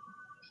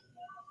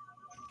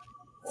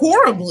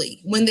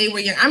horribly when they were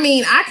young. I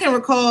mean, I can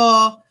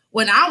recall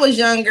when I was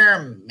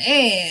younger,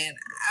 man,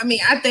 I mean,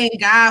 I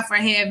thank God for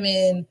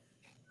having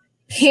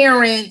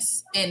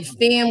parents and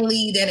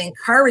family that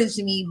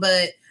encouraged me.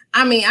 But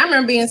I mean, I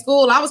remember being in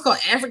school, I was called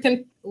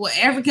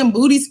African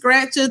booty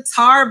scratcher,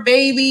 tar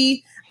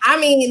baby. I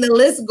mean, the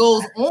list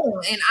goes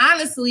on. And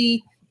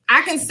honestly,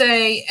 I can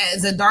say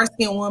as a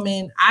dark-skinned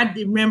woman, I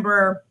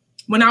remember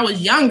when I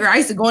was younger, I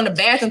used to go in the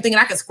bathroom thinking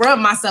I could scrub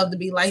myself to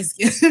be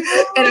light-skinned.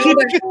 And I was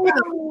like,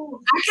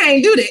 oh, I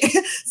can't do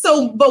that.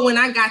 So, but when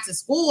I got to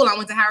school, I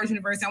went to Howard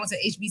University, I went to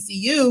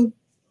HBCU.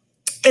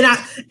 And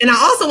I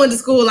also went to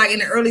school like in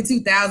the early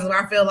 2000s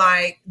where I feel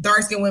like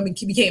dark-skinned women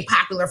became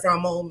popular for a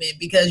moment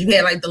because you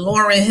had like the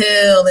Lauryn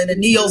Hill and the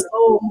neo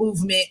soul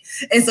movement,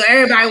 and so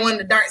everybody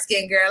wanted a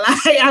dark-skinned girl.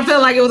 Like, I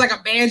felt like it was like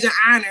a badge of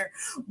honor.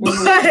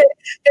 But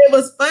it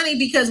was funny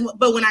because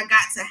when I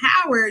got to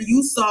Howard,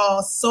 you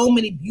saw so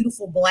many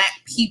beautiful Black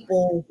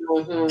people,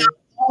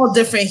 all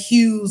different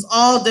hues,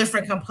 all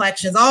different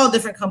complexions, all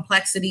different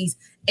complexities,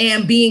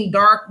 and being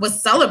dark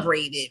was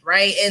celebrated,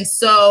 right? And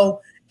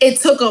so it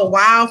took a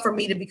while for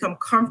me to become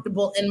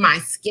comfortable in my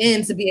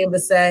skin to be able to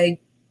say,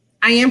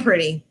 I am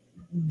pretty.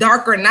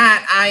 Dark or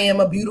not, I am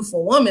a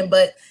beautiful woman.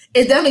 But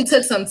it definitely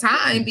took some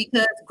time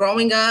because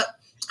growing up,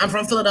 I'm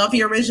from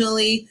Philadelphia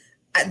originally.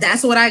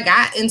 That's what I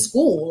got in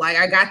school. Like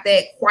I got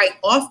that quite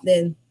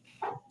often.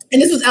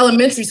 And this was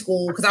elementary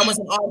school because I went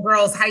to an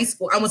all-girls high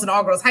school.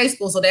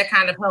 So that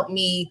kind of helped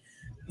me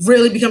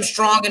really become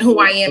strong in who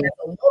I am as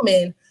a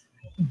woman.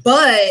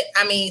 But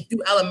I mean,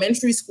 through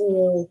elementary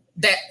school,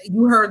 that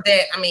you heard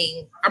that. I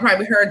mean, I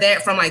probably heard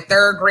that from like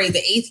 3rd grade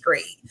to 8th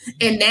grade,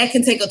 and that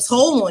can take a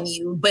toll on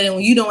you. But when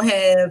you don't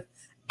have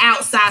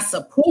outside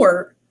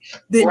support,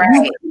 then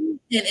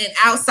and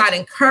outside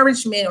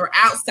encouragement or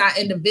outside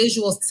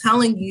individuals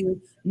telling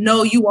you,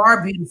 no, you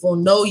are beautiful,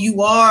 no,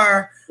 you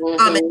are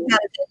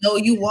intelligent, no,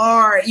 you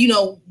are, you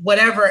know,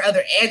 whatever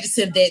other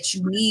adjective that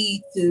you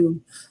need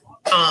to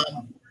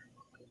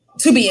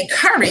be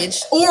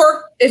encouraged,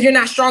 or if you're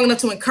not strong enough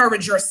to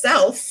encourage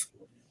yourself,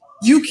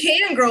 you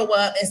can grow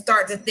up and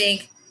start to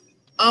think,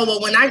 oh,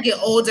 well, when I get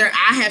older,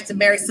 I have to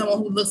marry someone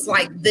who looks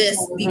like this.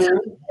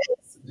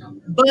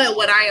 But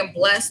what I am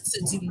blessed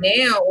to do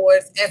now, or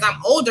as I'm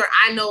older,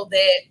 I know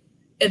that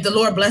if the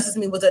Lord blesses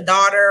me with a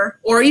daughter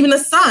or even a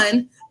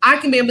son, I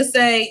can be able to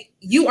say,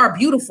 you are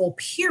beautiful,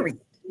 period.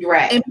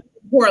 Right. And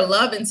pour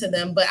love into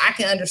them. But I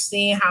can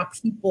understand how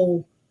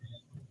people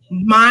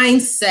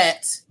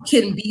mindset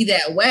can be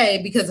that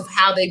way because of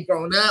how they've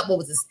grown up, what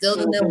was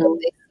instilled in them, what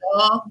they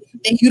saw,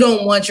 and you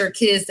don't want your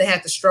kids to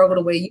have to struggle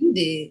the way you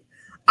did.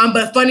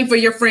 But funny for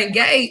your friend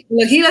Gay,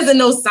 look, he doesn't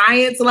know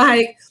science.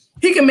 Like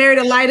he can marry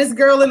the lightest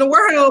girl in the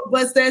world,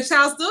 but that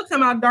child still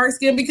come out dark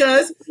skinned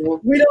because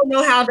we don't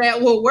know how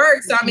that will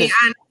work. So I mean,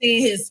 I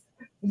understand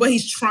what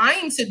he's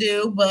trying to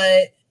do,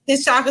 but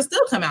his child can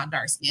still come out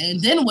dark skinned.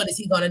 And then what is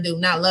he going to do?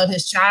 Not love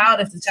his child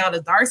if the child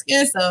is dark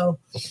skinned? So,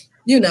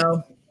 you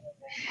know.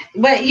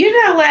 But you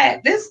know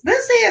what? This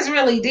is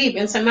really deep.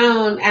 And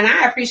Simone, and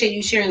I appreciate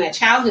you sharing that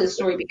childhood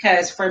story,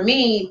 because for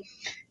me,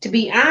 to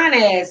be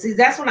honest,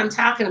 that's what I'm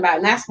talking about.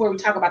 And that's where we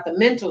talk about the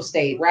mental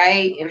state,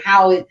 right? And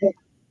how it,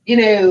 you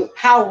know,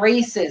 how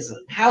racism,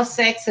 how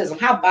sexism,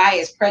 how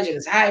bias,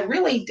 prejudice, how it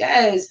really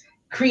does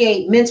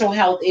create mental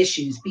health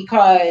issues.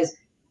 Because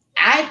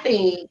I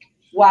think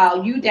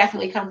while you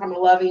definitely come from a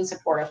loving,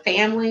 supportive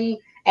family,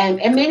 and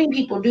many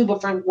people do,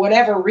 but for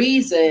whatever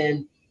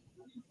reason,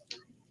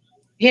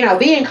 you know,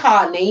 being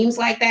called names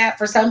like that,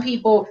 for some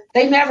people,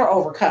 they never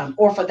overcome.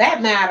 Or for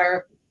that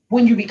matter,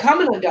 when you become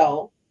an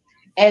adult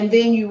and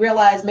then you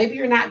realize maybe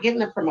you're not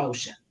getting a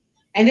promotion.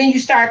 And then you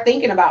start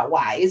thinking about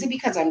why. Is it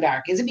because I'm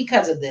dark? Is it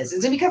because of this?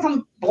 Is it because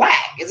I'm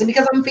black? Is it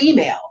because I'm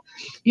female?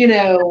 You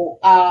know,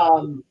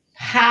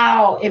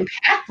 how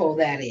impactful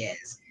that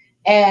is.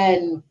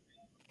 And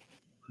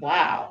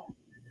wow.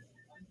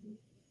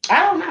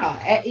 I don't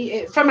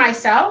know. For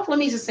myself, let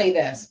me just say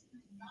this.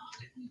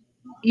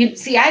 You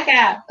see, I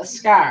got a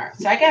scar.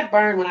 So I got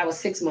burned when I was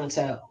 6 months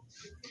old.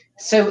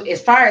 So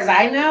as far as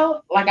I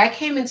know, like, I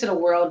came into the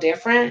world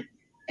different,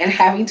 and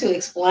having to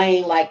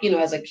explain, like, you know,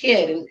 as a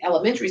kid in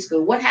elementary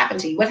school, what happened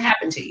to you? What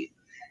happened to you?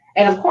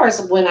 And of course,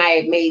 when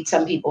I made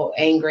some people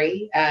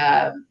angry,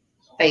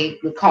 they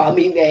would call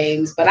me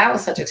names, but I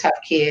was such a tough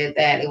kid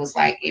that it was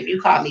like, if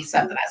you call me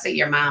something, I say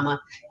your mama,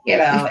 you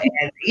know.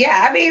 And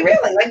yeah, I mean,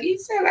 really, like you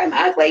said, I'm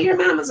ugly, your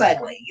mama's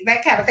ugly,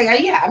 that kind of thing.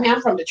 Yeah, I mean,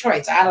 I'm from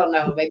Detroit, so I don't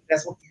know, maybe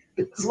that's what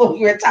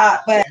we were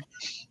taught. But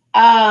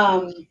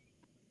I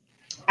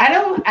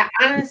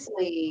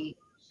honestly,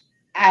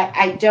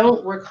 I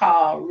don't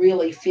recall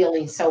really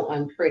feeling so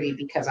unpretty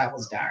because I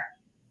was dark.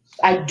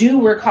 I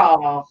do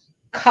recall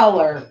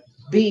color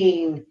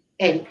being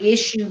an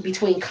issue,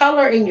 between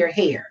color and your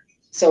hair.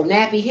 So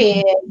nappy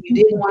head, you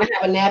didn't want to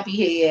have a nappy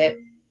head.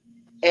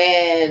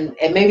 And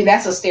maybe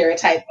that's a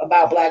stereotype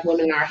about Black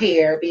women, in our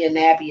hair being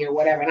nappy or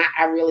whatever. And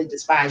I really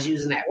despise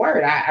using that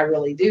word. I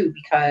really do,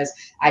 because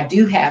I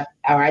did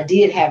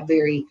have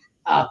very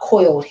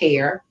coiled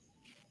hair.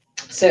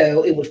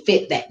 So it would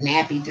fit that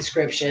nappy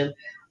description.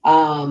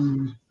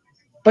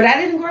 But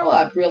I didn't grow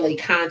up really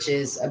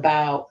conscious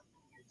about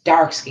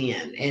dark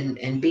skin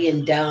and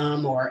being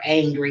dumb or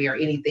angry or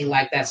anything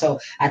like that. So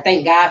I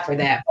thank God for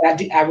that.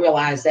 But I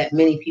realize that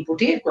many people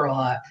did grow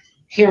up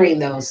hearing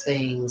those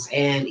things,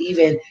 and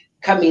even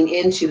coming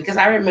into, because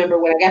I remember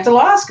when I got to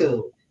law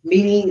school,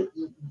 meeting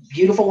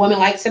beautiful women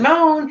like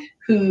Simone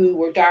who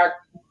were dark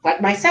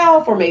like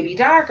myself, or maybe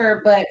darker,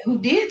 but who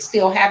did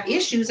still have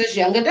issues as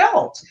young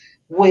adults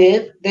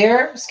with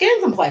their skin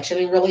complexion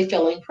and really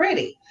feeling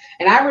pretty.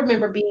 And I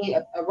remember being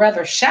a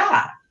rather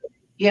shy,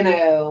 you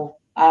know.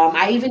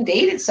 I even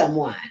dated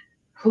someone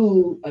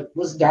who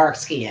was dark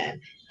skinned,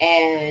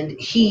 and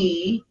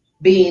he,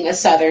 being a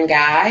Southern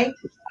guy,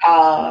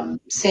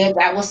 said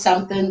that was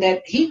something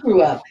that he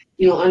grew up,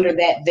 you know, under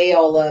that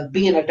veil of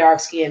being a dark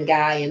skinned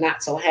guy and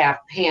not so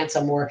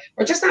handsome, or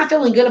just not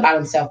feeling good about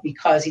himself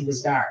because he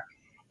was dark.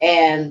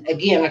 And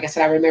again, like I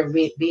said, I remember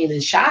being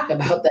in shock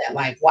about that.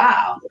 Like,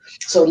 wow.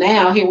 So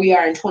now here we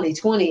are in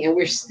 2020, and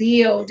we're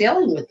still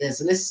dealing with this,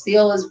 and this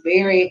still is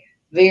very,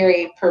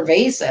 very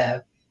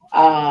pervasive.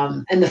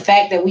 And the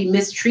fact that we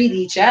mistreat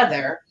each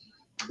other,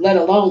 let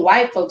alone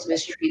white folks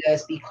mistreat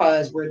us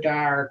because we're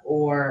dark,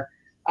 or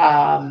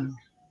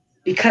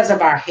because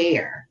of our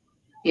hair.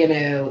 You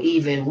know,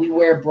 even we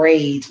wear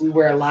braids, we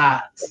wear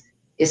locks.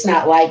 It's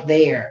not like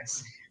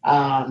theirs.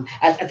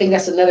 I think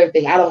that's another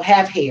thing. I don't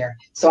have hair,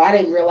 so I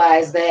didn't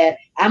realize that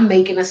I'm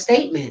making a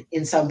statement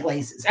in some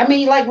places. I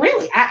mean, like,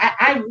 really,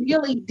 I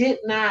really did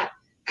not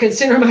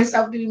consider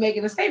myself to be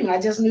making a statement. I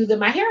just knew that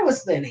my hair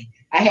was thinning.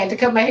 I had to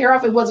cut my hair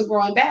off. It wasn't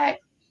growing back.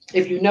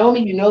 If you know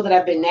me, you know that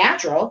I've been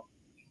natural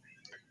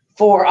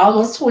for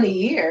almost 20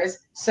 years.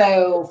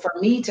 So for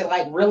me to,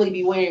 like, really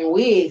be wearing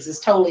wigs is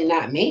totally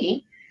not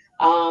me.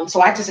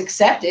 So I just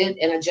accepted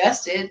and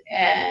adjusted,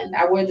 and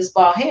I wear this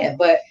bald head.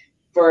 But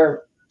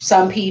for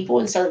some people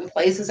in certain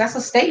places, that's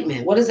a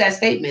statement. What is that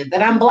statement?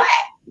 That I'm Black,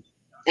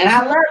 and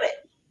I love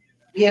it,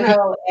 you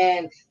know.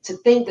 And to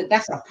think that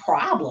that's a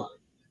problem,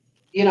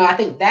 you know, I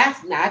think now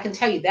I can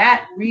tell you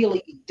that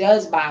really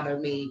does bother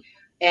me.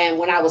 And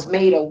when I was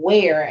made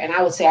aware, and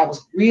I would say I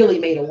was really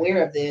made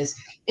aware of this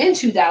in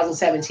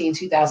 2017,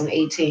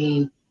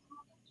 2018,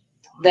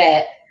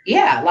 that,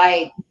 yeah,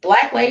 like,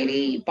 Black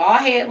lady,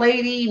 bald head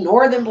lady,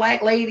 Northern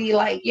Black lady,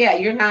 like, yeah,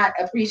 you're not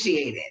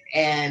appreciated.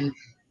 And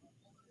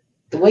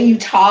the way you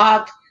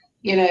talk,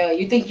 you know,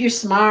 you think you're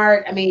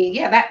smart. I mean,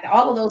 yeah, that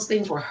all of those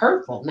things were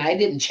hurtful. Now, it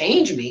didn't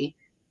change me,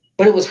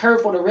 but it was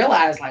hurtful to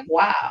realize, like,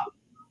 wow,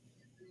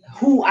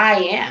 who I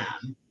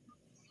am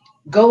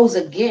goes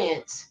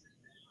against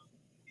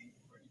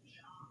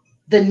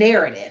the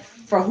narrative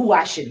for who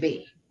I should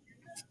be.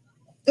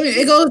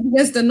 It goes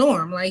against the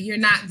norm. Like you're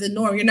not the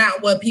norm. You're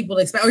not what people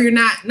expect, or you're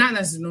not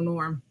necessarily the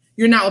norm.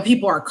 You're not what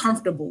people are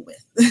comfortable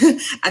with.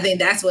 I think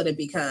that's what it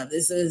becomes.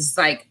 This is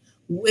like,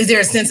 is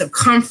there a sense of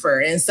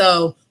comfort? And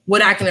so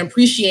what I can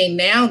appreciate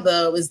now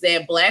though is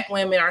that Black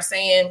women are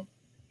saying,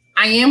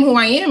 I am who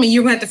I am, and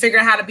you're gonna have to figure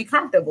out how to be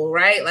comfortable,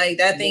 right? Like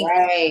I think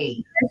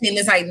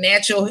this like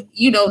natural,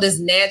 this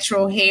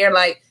natural hair,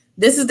 like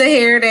this is the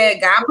hair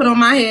that God put on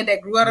my head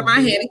that grew out of my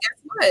head. And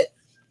guess what?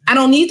 I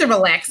don't need to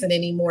relax it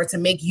anymore to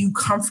make you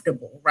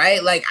comfortable,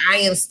 right? Like I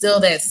am still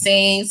that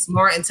same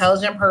smart,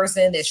 intelligent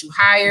person that you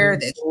hire,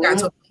 that you got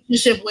to a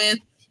relationship with.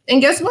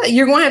 And guess what?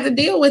 You're gonna have to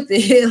deal with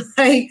it.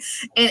 Like,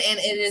 and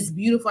it is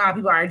beautiful how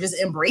people are just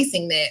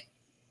embracing that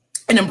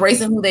and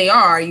embracing who they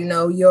are.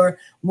 You're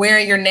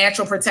wearing your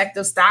natural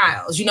protective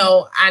styles.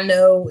 I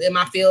know in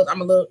my field,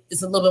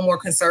 it's a little bit more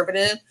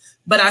conservative,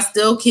 but I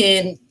still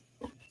can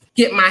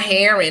get my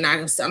hair and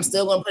I'm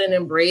still going to put it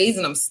in braids,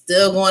 and I'm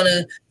still going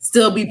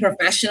to be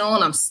professional,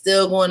 and I'm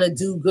still going to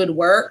do good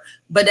work,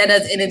 but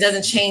it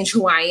doesn't change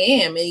who I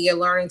am. And you're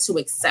learning to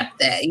accept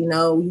that.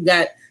 You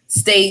got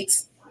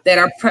states that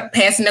are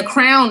passing the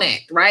Crown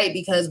Act, right?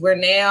 Because we're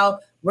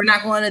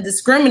not going to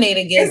discriminate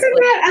against. Isn't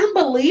that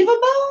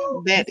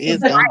unbelievable? That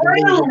is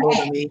unbelievable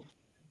to me.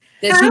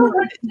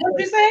 What'd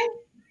you say?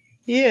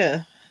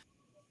 Yeah.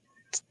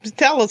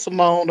 Tell us,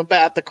 Simone,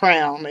 about the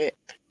Crown Act.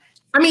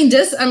 Something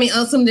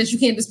that you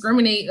can't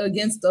discriminate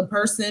against a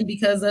person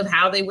because of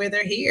how they wear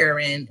their hair.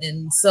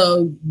 And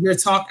so you're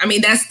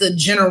talking, that's the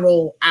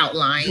general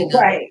outline.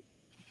 Right.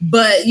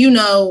 But,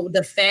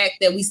 the fact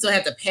that we still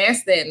have to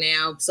pass that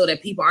now so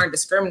that people aren't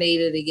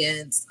discriminated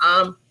against,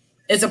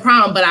 it's a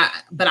problem.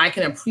 But I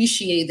can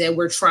appreciate that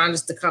we're trying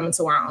just to come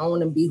into our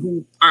own and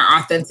be our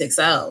authentic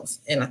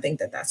selves. And I think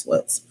that that's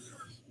what's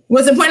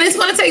important. It's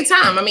going to take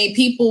time.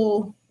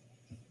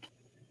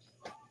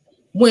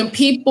 When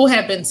people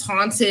have been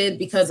taunted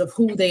because of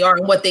who they are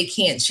and what they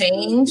can't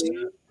change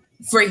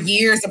for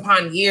years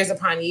upon years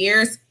upon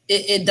years,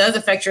 it does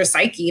affect your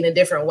psyche in a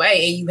different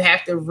way. And you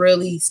have to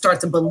really start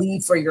to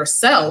believe for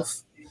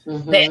yourself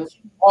that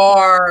you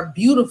are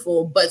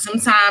beautiful. But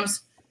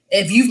sometimes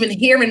if you've been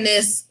hearing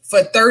this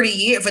for 30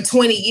 years, for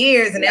 20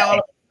 years, and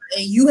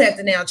you have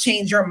to now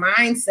change your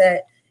mindset,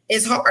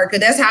 it's hard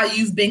because that's how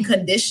you've been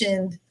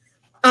conditioned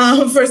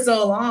for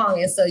so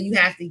long. And so you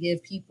have to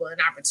give people an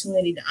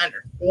opportunity to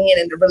understand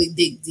and to really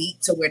dig deep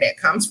to where that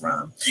comes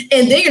from.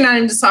 And then you're not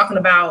even just talking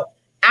about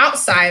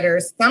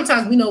outsiders.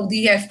 Sometimes we know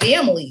you have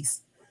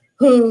families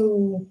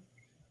who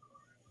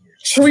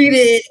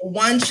treated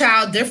one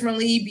child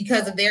differently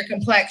because of their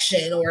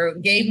complexion or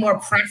gave more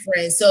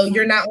preference. So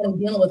you're not only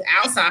dealing with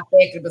outside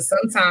factors, but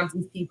sometimes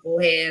these people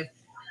have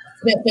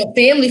the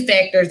family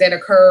factors that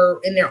occur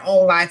in their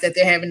own life that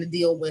they're having to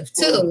deal with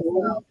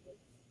too.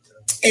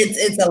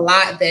 It's a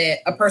lot that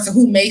a person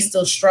who may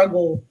still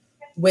struggle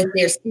with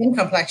their skin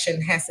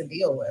complexion has to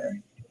deal with.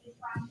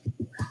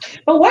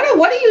 But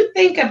what do you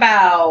think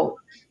about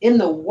in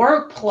the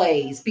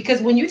workplace?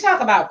 Because when you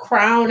talk about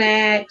Crown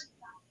Act,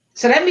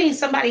 so that means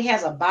somebody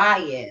has a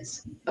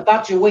bias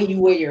about your way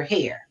you wear your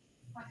hair.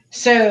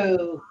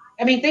 So,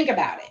 think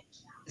about it.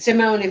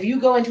 Simone, if you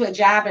go into a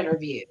job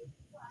interview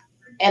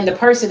and the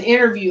person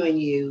interviewing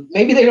you,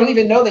 maybe they don't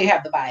even know they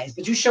have the bias,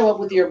 but you show up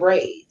with your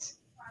braids.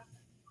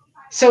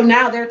 So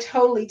now they're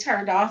totally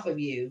turned off of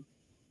you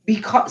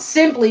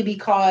simply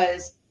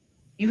because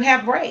you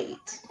have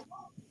braids.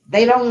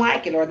 They don't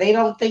like it, or they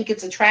don't think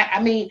it's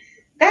attractive.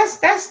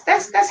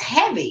 That's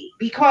heavy,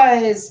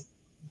 because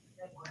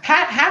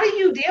how do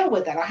you deal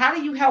with that? Or how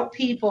do you help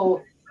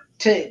people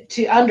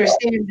to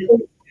understand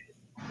it?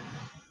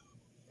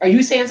 Are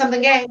you saying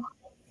something, Gabe?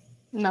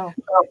 No.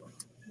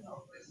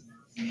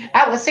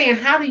 I was saying,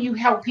 how do you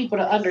help people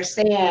to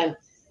understand?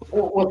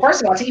 Well,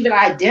 first of all, to even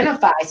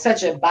identify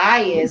such a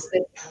bias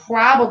that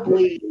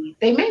probably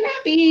they may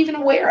not be even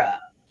aware of.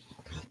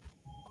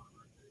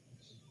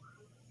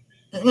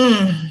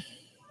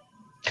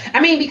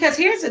 Because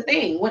here's the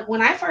thing.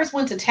 When I first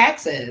went to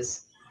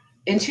Texas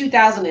in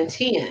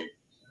 2010,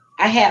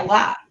 I had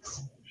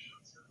locks.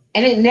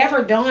 And it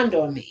never dawned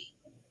on me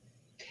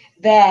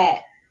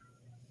that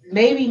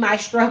maybe my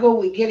struggle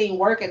with getting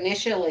work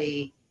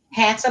initially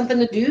had something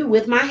to do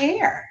with my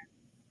hair.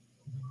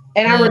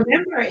 And I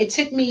remember it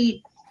took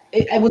me,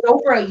 it was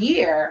over a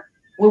year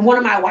when one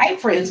of my white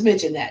friends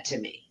mentioned that to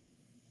me.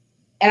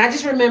 And I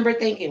just remember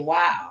thinking,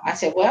 wow. I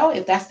said, well,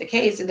 if that's the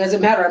case, it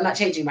doesn't matter. I'm not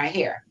changing my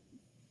hair.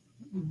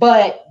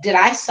 But did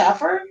I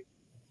suffer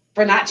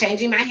for not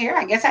changing my hair?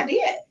 I guess I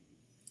did,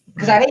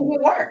 because I didn't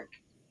get work.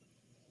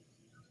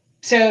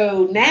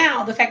 So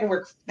now the fact that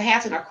we're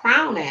passing a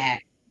Crown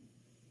Act,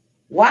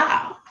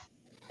 wow.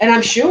 And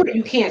I'm sure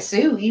you can't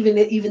sue,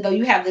 even though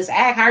you have this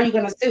act. How are you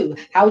going to sue?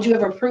 How would you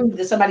ever prove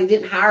that somebody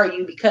didn't hire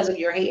you because of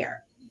your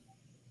hair?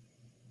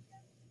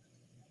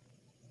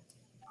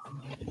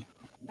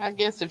 I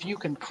guess if you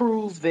can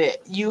prove that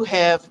you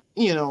have,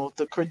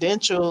 the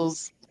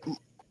credentials,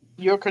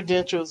 your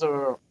credentials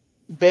are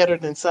better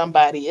than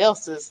somebody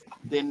else's,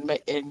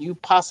 and you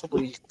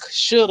possibly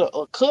should have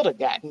or could have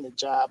gotten the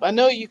job. I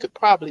know you could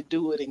probably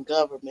do it in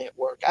government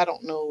work. I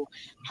don't know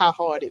how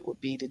hard it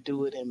would be to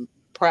do it in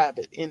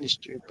private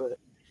industry, but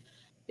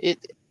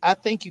it I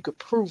think you could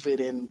prove it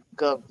in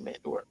government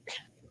work.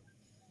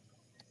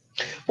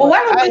 Well, But why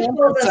don't I we am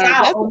close us concerned.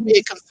 out That's a on big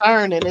this?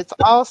 concern, and it's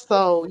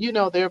also,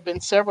 there have been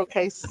several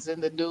cases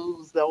in the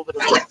news over the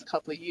last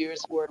couple of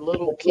years where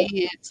little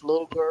kids,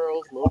 little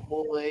girls, little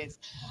boys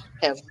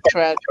have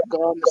tried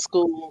gone to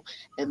school,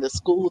 and the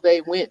school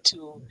they went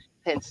to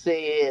had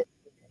said,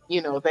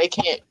 they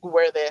can't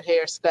wear that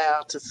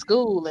hairstyle to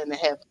school, and they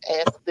have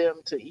asked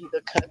them to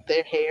either cut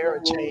their hair or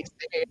change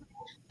their hair.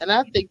 And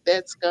I think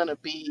that's going to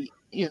be,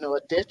 a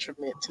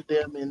detriment to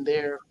them in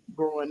their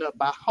growing up.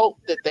 I hope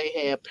that they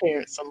have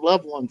parents and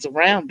loved ones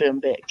around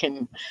them that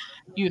can,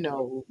 you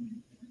know,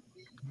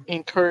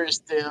 encourage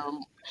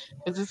them.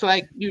 It's just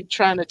like you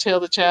trying to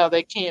tell the child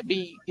they can't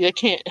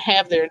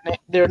have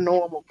their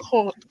normal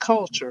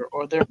culture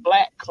or their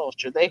black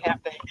culture. They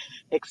have to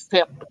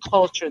accept the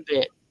culture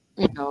that,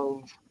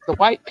 the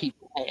white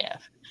people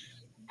have.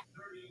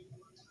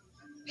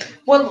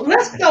 Well,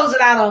 let's close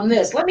it out on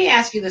this. Let me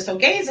ask you this. So,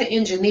 Gay is an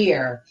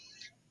engineer,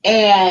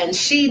 and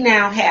she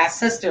now has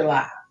sister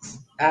locks.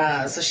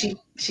 So she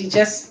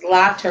just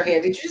locked her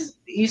hair.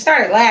 You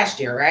started last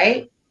year,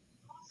 right?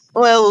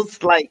 Well,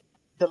 it's like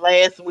the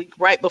last week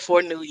right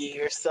before New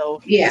Year,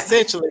 so Yeah.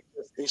 essentially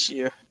just this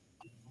year.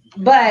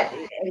 But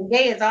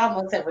Gay is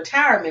almost at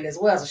retirement as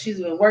well. So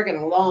she's been working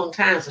a long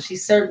time. So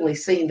she's certainly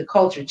seen the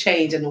culture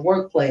change in the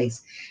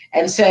workplace.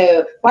 And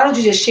so why don't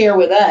you just share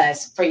with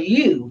us for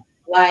you,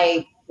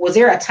 like, was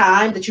there a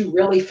time that you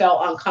really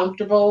felt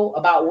uncomfortable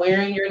about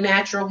wearing your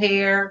natural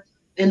hair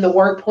in the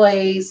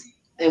workplace?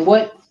 And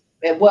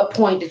at what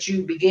point did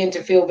you begin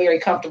to feel very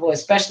comfortable,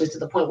 especially to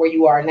the point where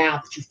you are now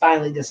that you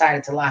finally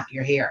decided to lock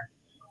your hair?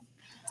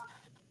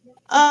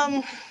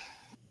 Um,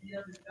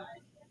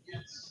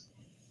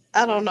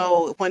 I don't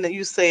know when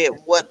you say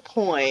at what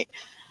point.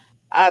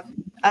 I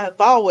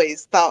I've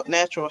always thought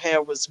natural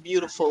hair was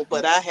beautiful,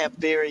 but I have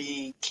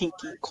very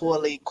kinky,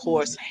 coily,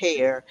 coarse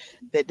hair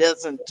that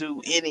doesn't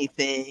do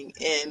anything.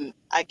 And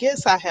I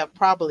guess I have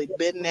probably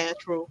been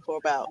natural for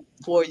about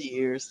 4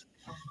 years.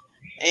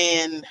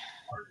 And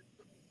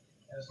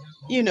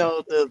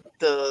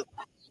the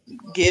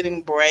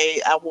getting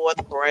I wore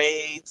the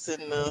braids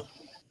and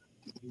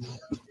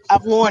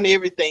I've worn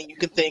everything you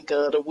can think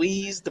of, the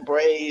weaves, the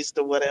braids,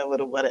 the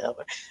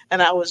whatever.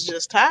 And I was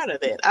just tired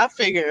of that. I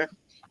figure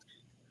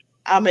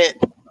I'm at,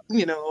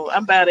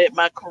 I'm about at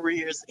my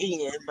career's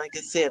end. Like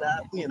I said,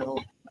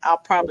 I'll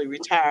probably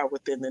retire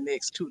within the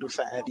next 2 to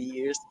 5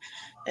 years.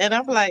 And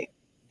I'm like,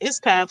 it's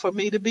time for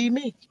me to be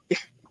me.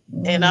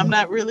 And I'm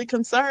not really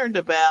concerned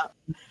about,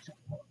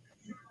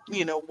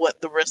 what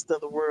the rest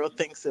of the world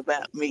thinks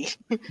about me.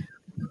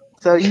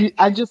 So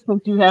I just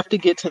think you have to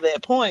get to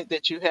that point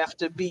that you have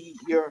to be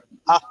your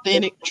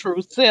authentic,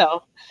 true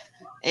self.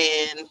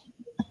 And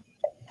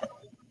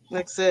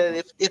like I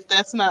said, if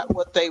that's not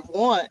what they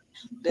want,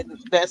 then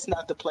that's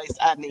not the place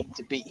I need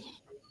to be.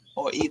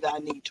 Or either I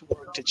need to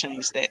work to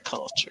change that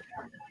culture.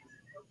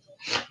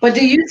 But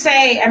do you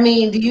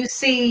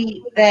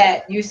see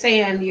that you're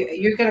saying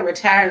you're going to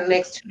retire in the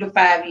next 2 to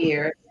 5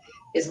 years?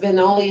 It's been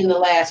only in the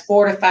last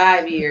 4 to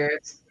 5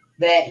 years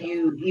that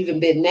you've even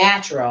been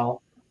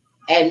natural,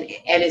 and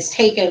it's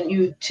taken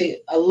you to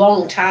a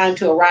long time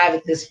to arrive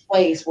at this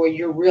place where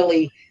you're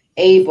really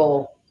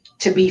able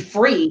to be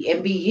free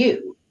and be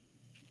you.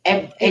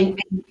 And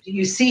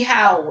you see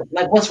how,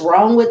 like, what's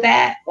wrong with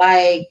that?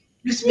 Like,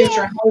 you spent Yeah,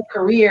 your whole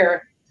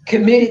career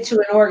committed to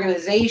an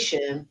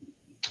organization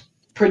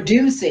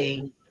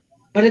producing,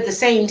 but at the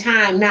same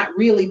time, not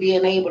really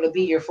being able to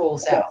be your full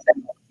self.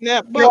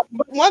 yeah. But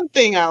one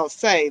thing I'll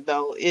say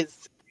though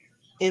is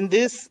in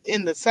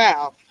the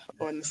South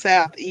or in the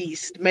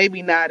Southeast,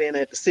 maybe not in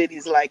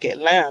cities like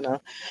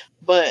Atlanta,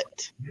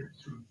 but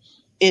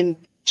in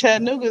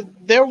Chattanooga,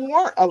 there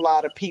weren't a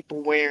lot of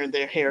people wearing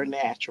their hair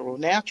natural.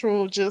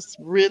 Natural just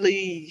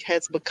really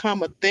has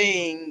become a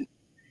thing,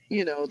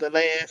 the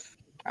last,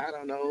 I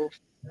don't know,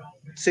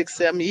 6,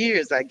 7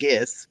 years, I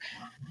guess.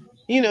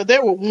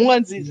 There were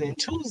onesies and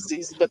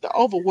twosies, but the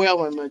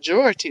overwhelming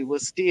majority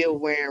was still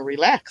wearing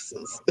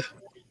relaxers.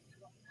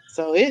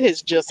 So it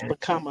has just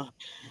become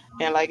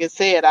and like I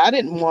said, I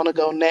didn't want to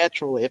go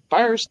natural at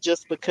first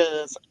just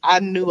because I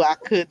knew I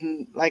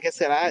couldn't, like I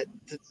said,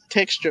 the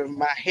texture of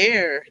my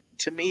hair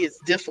to me is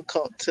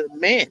difficult to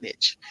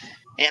manage.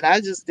 And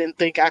I just didn't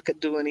think I could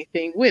do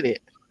anything with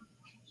it.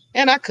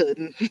 And I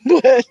couldn't.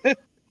 But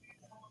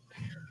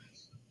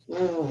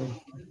Mm.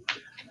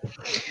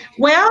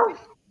 Well,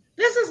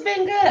 this has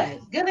been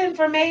good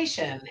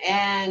information.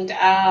 And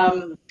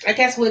I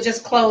guess we'll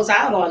just close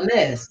out on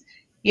this.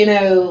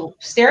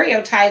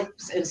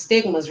 Stereotypes and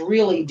stigmas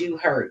really do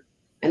hurt,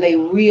 and they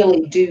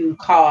really do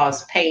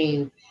cause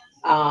pain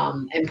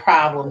and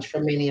problems for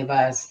many of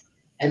us.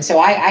 And so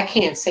I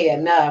can't say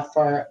enough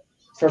for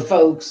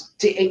folks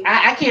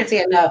I can't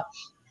say enough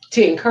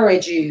to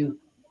encourage you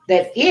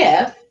that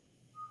if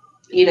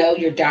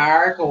you're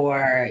dark,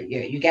 or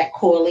you got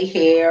curly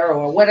hair,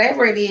 or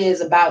whatever it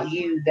is about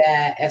you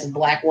that, as a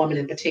Black woman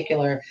in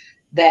particular,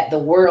 that the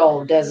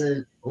world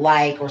doesn't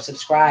like or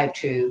subscribe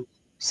to.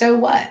 So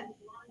what?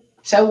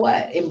 So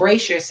what?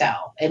 Embrace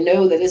yourself and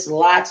know that there's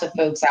lots of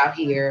folks out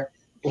here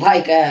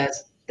like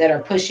us that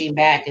are pushing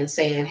back and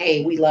saying,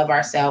 hey, we love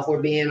ourselves,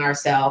 we're being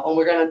ourselves, and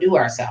we're going to do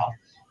ourselves.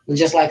 And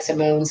just like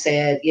Simone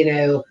said,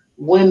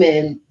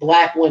 women,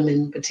 Black women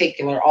in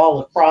particular, all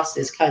across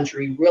this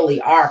country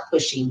really are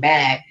pushing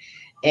back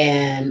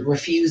and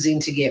refusing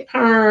to get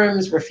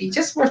perms,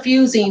 just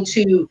refusing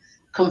to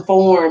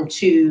conform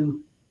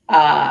to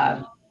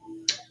uh,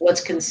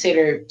 what's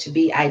considered to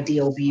be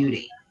ideal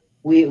beauty.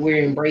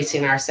 We're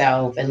embracing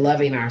ourselves and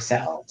loving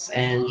ourselves.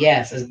 And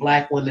yes, as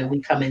Black women, we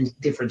come in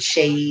different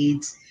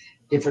shades,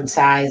 different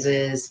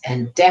sizes,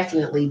 and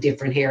definitely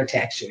different hair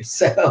textures.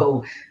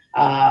 So,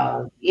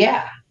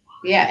 yeah,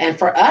 yeah. And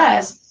for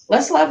us,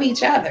 let's love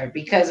each other,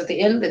 because at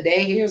the end of the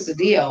day, here's the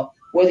deal: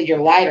 whether you're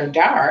light or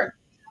dark,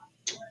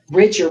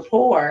 rich or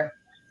poor,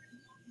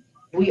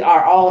 we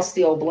are all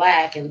still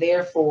Black, and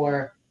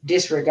therefore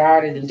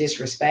disregarded and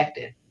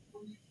disrespected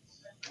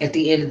at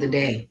the end of the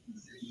day.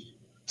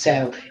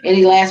 So,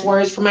 any last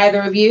words from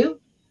either of you?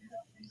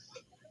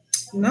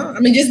 No, I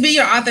mean, just be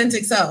your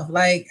authentic self.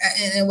 Like,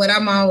 and what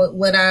I'm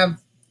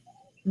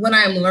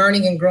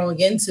learning and growing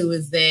into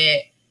is that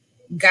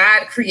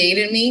God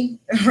created me,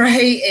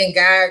 right? And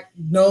God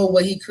know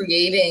what He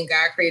created, and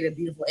God created a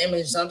beautiful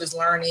image. So I'm just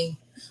learning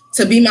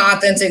to be my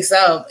authentic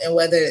self,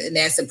 and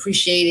that's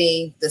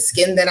appreciating the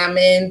skin that I'm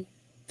in,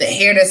 the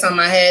hair that's on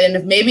my head, and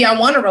if maybe I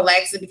want to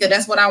relax it because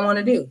that's what I want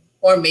to do.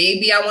 Or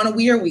maybe I want to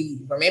wear a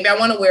weave, or maybe I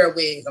want to wear a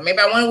wig, or maybe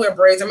I want to wear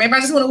braids, or maybe I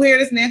just want to wear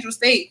this natural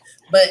state.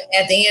 But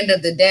at the end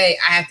of the day,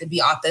 I have to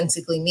be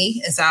authentically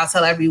me. And so I'll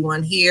tell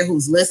everyone here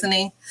who's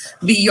listening,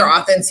 be your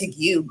authentic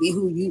you, be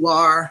who you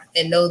are,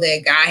 and know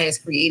that God has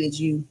created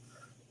you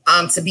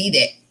to be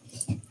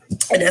that.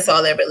 And that's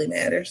all that really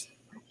matters.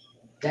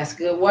 That's a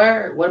good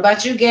word. What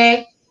about you,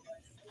 Gay?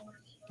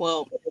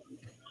 Well,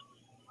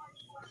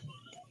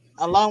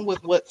 along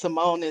with what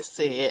Simone has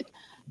said,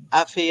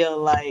 I feel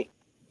like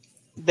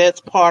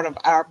that's part of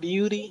our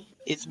beauty.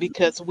 It's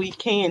because we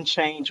can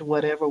change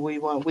whatever we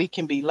want. We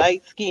can be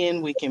light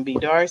skinned, we can be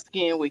dark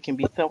skinned, we can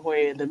be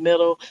somewhere in the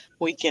middle,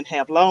 we can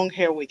have long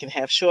hair, we can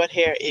have short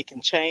hair. It can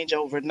change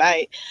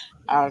overnight.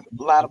 A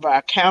lot of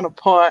our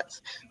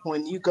counterparts,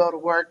 when you go to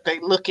work, they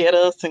look at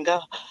us and go,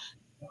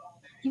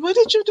 what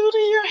did you do to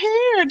your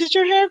hair? Did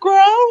your hair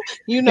grow?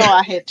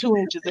 I had 2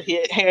 inches of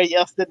hair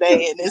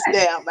yesterday and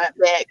it's down my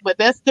back. But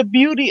that's the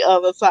beauty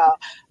of us all.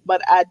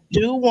 But I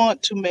do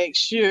want to make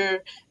sure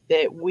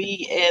that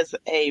we as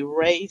a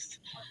race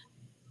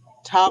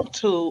talk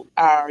to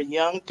our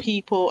young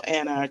people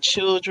and our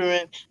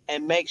children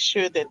and make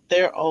sure that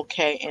they're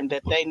okay and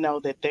that they know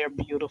that they're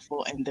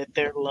beautiful and that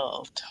they're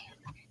loved.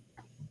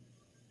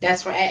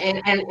 That's right.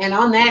 And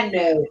on that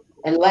note,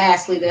 and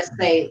lastly, let's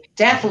say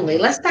definitely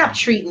let's stop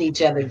treating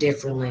each other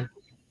differently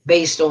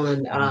based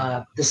on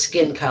the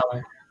skin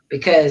color.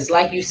 Because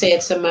like you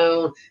said,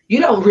 Simone, you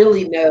don't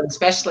really know,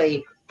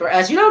 especially for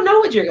us, you don't know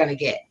what you're gonna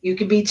get. You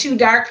could be two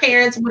dark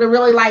parents with a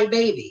really light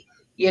baby.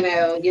 You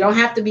don't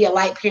have to be a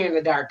light parent,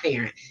 a dark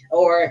parent.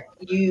 Or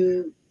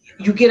you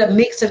get a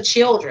mix of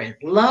children.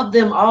 Love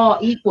them all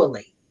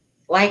equally.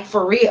 Like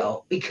for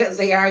real, because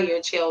they are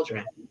your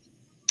children.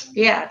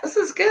 Yeah, this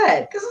is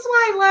good. This is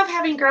why I love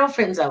having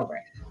girlfriends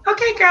over.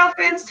 Okay,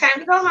 girlfriends, time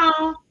to go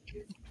home.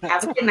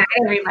 Have a good night,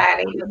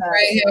 everybody. All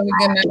right,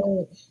 have a good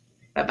night.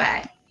 Bye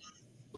bye.